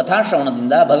ಭಗವತ್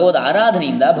ಕಥಾಶ್ರವಣದಿಂದ, ಭಗವದ್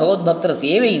ಆರಾಧನೆಯಿಂದ, ಭಗವದ್ಭಕ್ತರ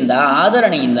ಸೇವೆಯಿಂದ,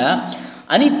 ಆದರಣೆಯಿಂದ.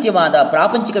 ಅನಿತ್ಯವಾದ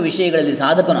ಪ್ರಾಪಂಚಿಕ ವಿಷಯಗಳಲ್ಲಿ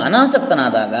ಸಾಧಕನು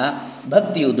ಅನಾಸಕ್ತನಾದಾಗ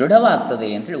ಭಕ್ತಿಯು ದೃಢವಾಗ್ತದೆ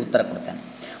ಅಂತೇಳಿ ಉತ್ತರ ಕೊಡ್ತಾನೆ.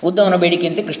 ಉದ್ಧವನ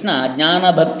ಬೇಡಿಕೆಯಂತೆ ಕೃಷ್ಣ ಜ್ಞಾನ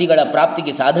ಭಕ್ತಿಗಳ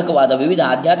ಪ್ರಾಪ್ತಿಗೆ ಸಾಧಕವಾದ ವಿವಿಧ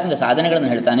ಆಧ್ಯಾತ್ಮಿಕ ಸಾಧನೆಗಳನ್ನು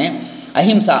ಹೇಳ್ತಾನೆ.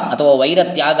 ಅಹಿಂಸಾ ಅಥವಾ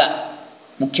ವೈರತ್ಯಾಗ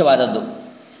ಮುಖ್ಯವಾದದ್ದು.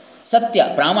 ಸತ್ಯ,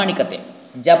 ಪ್ರಾಮಾಣಿಕತೆ,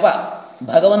 ಜಪ,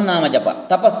 ಭಗವನ್ನಾಮ ಜಪ,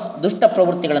 ತಪಸ್, ದುಷ್ಟ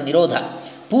ಪ್ರವೃತ್ತಿಗಳ ನಿರೋಧ,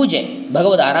 ಪೂಜೆ,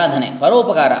 ಭಗವದ್ ಆರಾಧನೆ,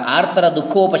 ಪರೋಪಕಾರ, ಆರ್ತರ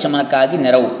ದುಃಖೋಪಶಮನಕ್ಕಾಗಿ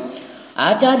ನೆರವು,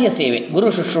 ಆಚಾರ್ಯ ಸೇವೆ, ಗುರು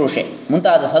ಶುಶ್ರೂಷೆ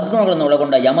ಮುಂತಾದ ಸದ್ಗುಣಗಳನ್ನು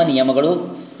ಒಳಗೊಂಡ ಯಮ ನಿಯಮಗಳು.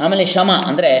 ಆಮೇಲೆ ಶಮ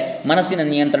ಅಂದರೆ ಮನಸ್ಸಿನ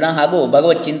ನಿಯಂತ್ರಣ ಹಾಗೂ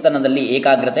ಭಗವತ್ ಚಿಂತನದಲ್ಲಿ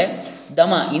ಏಕಾಗ್ರತೆ.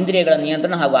 ದಮ ಇಂದ್ರಿಯಗಳ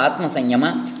ನಿಯಂತ್ರಣ ಹಾಗೂ ಆತ್ಮ ಸಂಯಮ.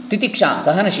 ತಿತಿಕ್ಷಾ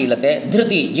ಸಹನಶೀಲತೆ.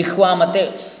 ಧೃತಿ ಜಿಹ್ವಾ ಮತ್ತು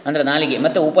ಅಂದರೆ ನಾಲಿಗೆ,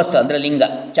 ಮತ್ತು ಉಪಸ್ಥ ಅಂದರೆ ಲಿಂಗ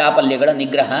ಚಾಪಲ್ಯಗಳ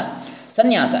ನಿಗ್ರಹ.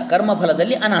 ಸನ್ಯಾಸ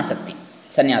ಕರ್ಮಫಲದಲ್ಲಿ ಅನಾಸಕ್ತಿ,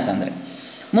 ಸನ್ಯಾಸ ಅಂದರೆ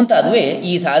ಮುಂತಾದವೇ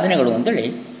ಈ ಸಾಧನೆಗಳು ಅಂತೇಳಿ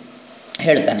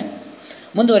ಹೇಳ್ತಾನೆ.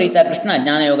 ಮುಂದುವರಿತಾ ಕೃಷ್ಣ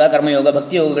ಜ್ಞಾನಯೋಗ, ಕರ್ಮಯೋಗ,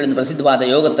 ಭಕ್ತಿಯೋಗಗಳಿಂದ ಪ್ರಸಿದ್ಧವಾದ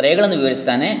ಯೋಗತ್ರಯಗಳನ್ನು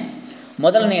ವಿವರಿಸ್ತಾನೆ.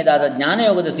 ಮೊದಲನೆಯದಾದ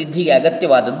ಜ್ಞಾನಯೋಗದ ಸಿದ್ಧಿಗೆ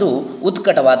ಅಗತ್ಯವಾದದ್ದು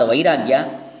ಉತ್ಕಟವಾದ ವೈರಾಗ್ಯ,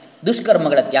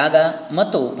 ದುಷ್ಕರ್ಮಗಳ ತ್ಯಾಗ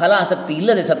ಮತ್ತು ಫಲಾಸಕ್ತಿ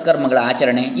ಇಲ್ಲದೆ ಸತ್ಕರ್ಮಗಳ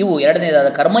ಆಚರಣೆ. ಇವು ಎರಡನೇದಾದ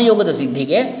ಕರ್ಮಯೋಗದ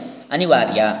ಸಿದ್ಧಿಗೆ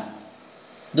ಅನಿವಾರ್ಯ.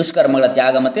 ದುಷ್ಕರ್ಮಗಳ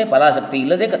ತ್ಯಾಗ ಮತ್ತು ಫಲಾಸಕ್ತಿ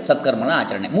ಇಲ್ಲದೆ ಸತ್ಕರ್ಮಗಳ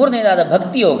ಆಚರಣೆ. ಮೂರನೇದಾದ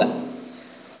ಭಕ್ತಿಯೋಗ,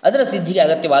 ಅದರ ಸಿದ್ಧಿಗೆ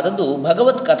ಅಗತ್ಯವಾದದ್ದು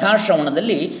ಭಗವತ್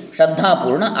ಕಥಾಶ್ರವಣದಲ್ಲಿ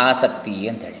ಶ್ರದ್ಧಾಪೂರ್ಣ ಆಸಕ್ತಿ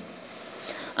ಅಂಥೇಳಿ.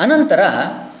 ಅನಂತರ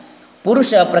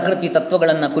ಪುರುಷ ಪ್ರಕೃತಿ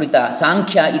ತತ್ವಗಳನ್ನು ಕುರಿತ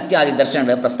ಸಾಂಖ್ಯ ಇತ್ಯಾದಿ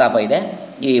ದರ್ಶನಗಳ ಪ್ರಸ್ತಾಪ ಇದೆ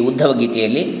ಈ ಉದ್ಧವ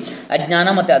ಗೀತೆಯಲ್ಲಿ. ಅಜ್ಞಾನ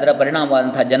ಮತ್ತು ಅದರ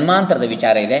ಪರಿಣಾಮವಾದಂತಹ ಜನ್ಮಾಂತರದ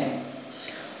ವಿಚಾರ ಇದೆ.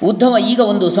 ಉದ್ಧವ ಈಗ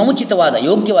ಒಂದು ಸಮುಚಿತವಾದ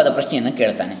ಯೋಗ್ಯವಾದ ಪ್ರಶ್ನೆಯನ್ನು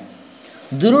ಕೇಳ್ತಾನೆ.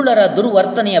 ದುರುಳರ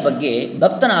ದುರ್ವರ್ತನೆಯ ಬಗ್ಗೆ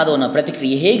ಭಕ್ತನಾದವನ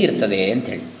ಪ್ರತಿಕ್ರಿಯೆ ಹೇಗಿರ್ತದೆ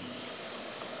ಅಂಥೇಳಿ.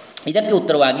 ಇದಕ್ಕೆ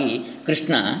ಉತ್ತರವಾಗಿ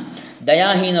ಕೃಷ್ಣ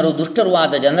ದಯಾಹೀನರು, ದುಷ್ಟರೂ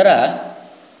ಆದ ಜನರ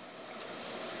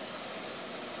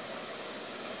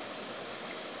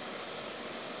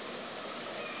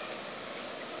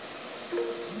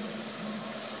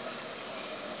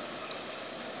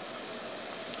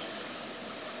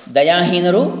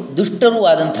ದಯಾಹೀನರು ದುಷ್ಟರೂ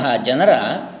ಆದಂತಹ ಜನರ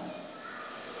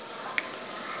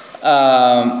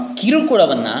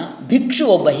ಕಿರುಕುಳವನ್ನು ಭಿಕ್ಷು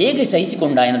ಒಬ್ಬ ಹೇಗೆ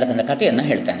ಸಹಿಸಿಕೊಂಡ ಎನ್ನತಕ್ಕಂಥ ಕಥೆಯನ್ನು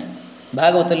ಹೇಳ್ತಾನೆ.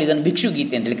 ಭಾಗವತದಲ್ಲಿ ಇದನ್ನು ಭಿಕ್ಷು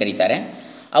ಗೀತೆ ಅಂತೇಳಿ ಕರೀತಾರೆ.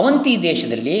 ಅವಂತಿ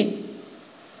ದೇಶದಲ್ಲಿ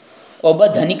ಒಬ್ಬ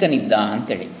ಧನಿಕನಿದ್ದ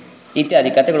ಅಂಥೇಳಿ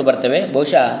ಇತ್ಯಾದಿ ಕಥೆಗಳು ಬರ್ತವೆ.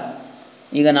 ಬಹುಶಃ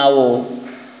ಈಗ ನಾವು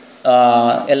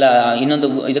ಎಲ್ಲ ಇನ್ನೊಂದು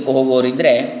ಇದಕ್ಕೆ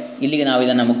ಹೋಗುವವರಿದ್ದರೆ ಇಲ್ಲಿಗೆ ನಾವು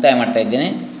ಇದನ್ನು ಮುಕ್ತಾಯ ಮಾಡ್ತಾ ಇದ್ದೇನೆ.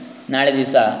 ನಾಳೆ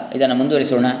ದಿವಸ ಇದನ್ನು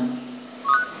ಮುಂದುವರಿಸೋಣ.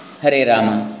 ಹರೇ ರಾಮ.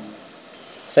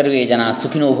 ಸರ್ವೇ ಜನ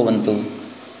ಸುಖಿನೋ ಭವಂತು.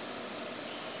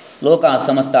 ಲೋಕ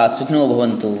ಸಮಸ್ತ ಸುಖಿನೋ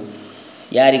ಭವಂತು.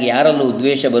 ಯಾರಿಗೆ ಯಾರಲ್ಲೂ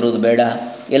ದ್ವೇಷ ಬರುವುದು ಬೇಡ.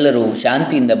 ಎಲ್ಲರೂ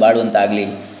ಶಾಂತಿಯಿಂದ ಬಾಳುವಂತಾಗಲಿ.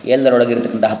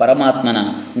 ಎಲ್ಲರೊಳಗಿರತಕ್ಕಂತಹ ಪರಮಾತ್ಮನ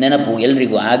ನೆನಪು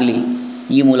ಎಲ್ರಿಗೂ ಆಗಲಿ.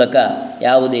 ಈ ಮೂಲಕ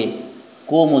ಯಾವುದೇ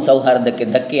ಕೋಮು ಸೌಹಾರ್ದಕ್ಕೆ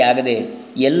ಧಕ್ಕೆಯಾಗದೆ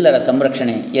ಎಲ್ಲರ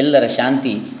ಸಂರಕ್ಷಣೆ, ಎಲ್ಲರ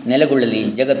ಶಾಂತಿ ನೆಲೆಗೊಳ್ಳಲಿ.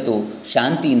 ಜಗತ್ತು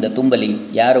ಶಾಂತಿಯಿಂದ ತುಂಬಲಿ.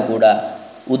 ಯಾರು ಕೂಡ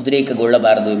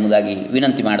ಉದ್ರೇಕಗೊಳ್ಳಬಾರದು ಎಂಬುದಾಗಿ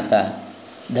ವಿನಂತಿ ಮಾಡ್ತಾ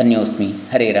ಧನ್ಯೋಸ್ಮಿ.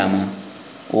 ಹರೇ ರಾಮ.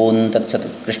 ಓಂ ತತ್ಸತ್.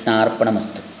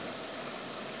 ಕೃಷ್ಣಾರ್ಪಣಮಸ್ತು.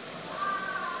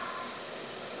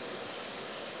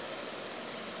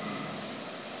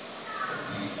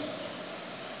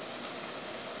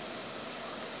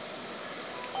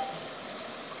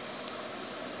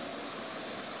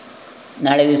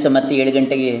 ನಾಳೆ ದಿವಸ ಮತ್ತೆ 7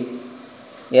 ಗಂಟೆಗೆ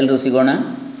ಎಲ್ಲರೂ ಸಿಗೋಣ.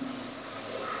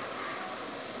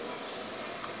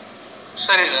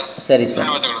 ಸರಿ ಸರ್.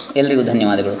 ಎಲ್ರಿಗೂ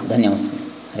ಧನ್ಯವಾದಗಳು. ಧನ್ಯವಾದ.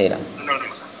 ಹರೇ ರಾಮ.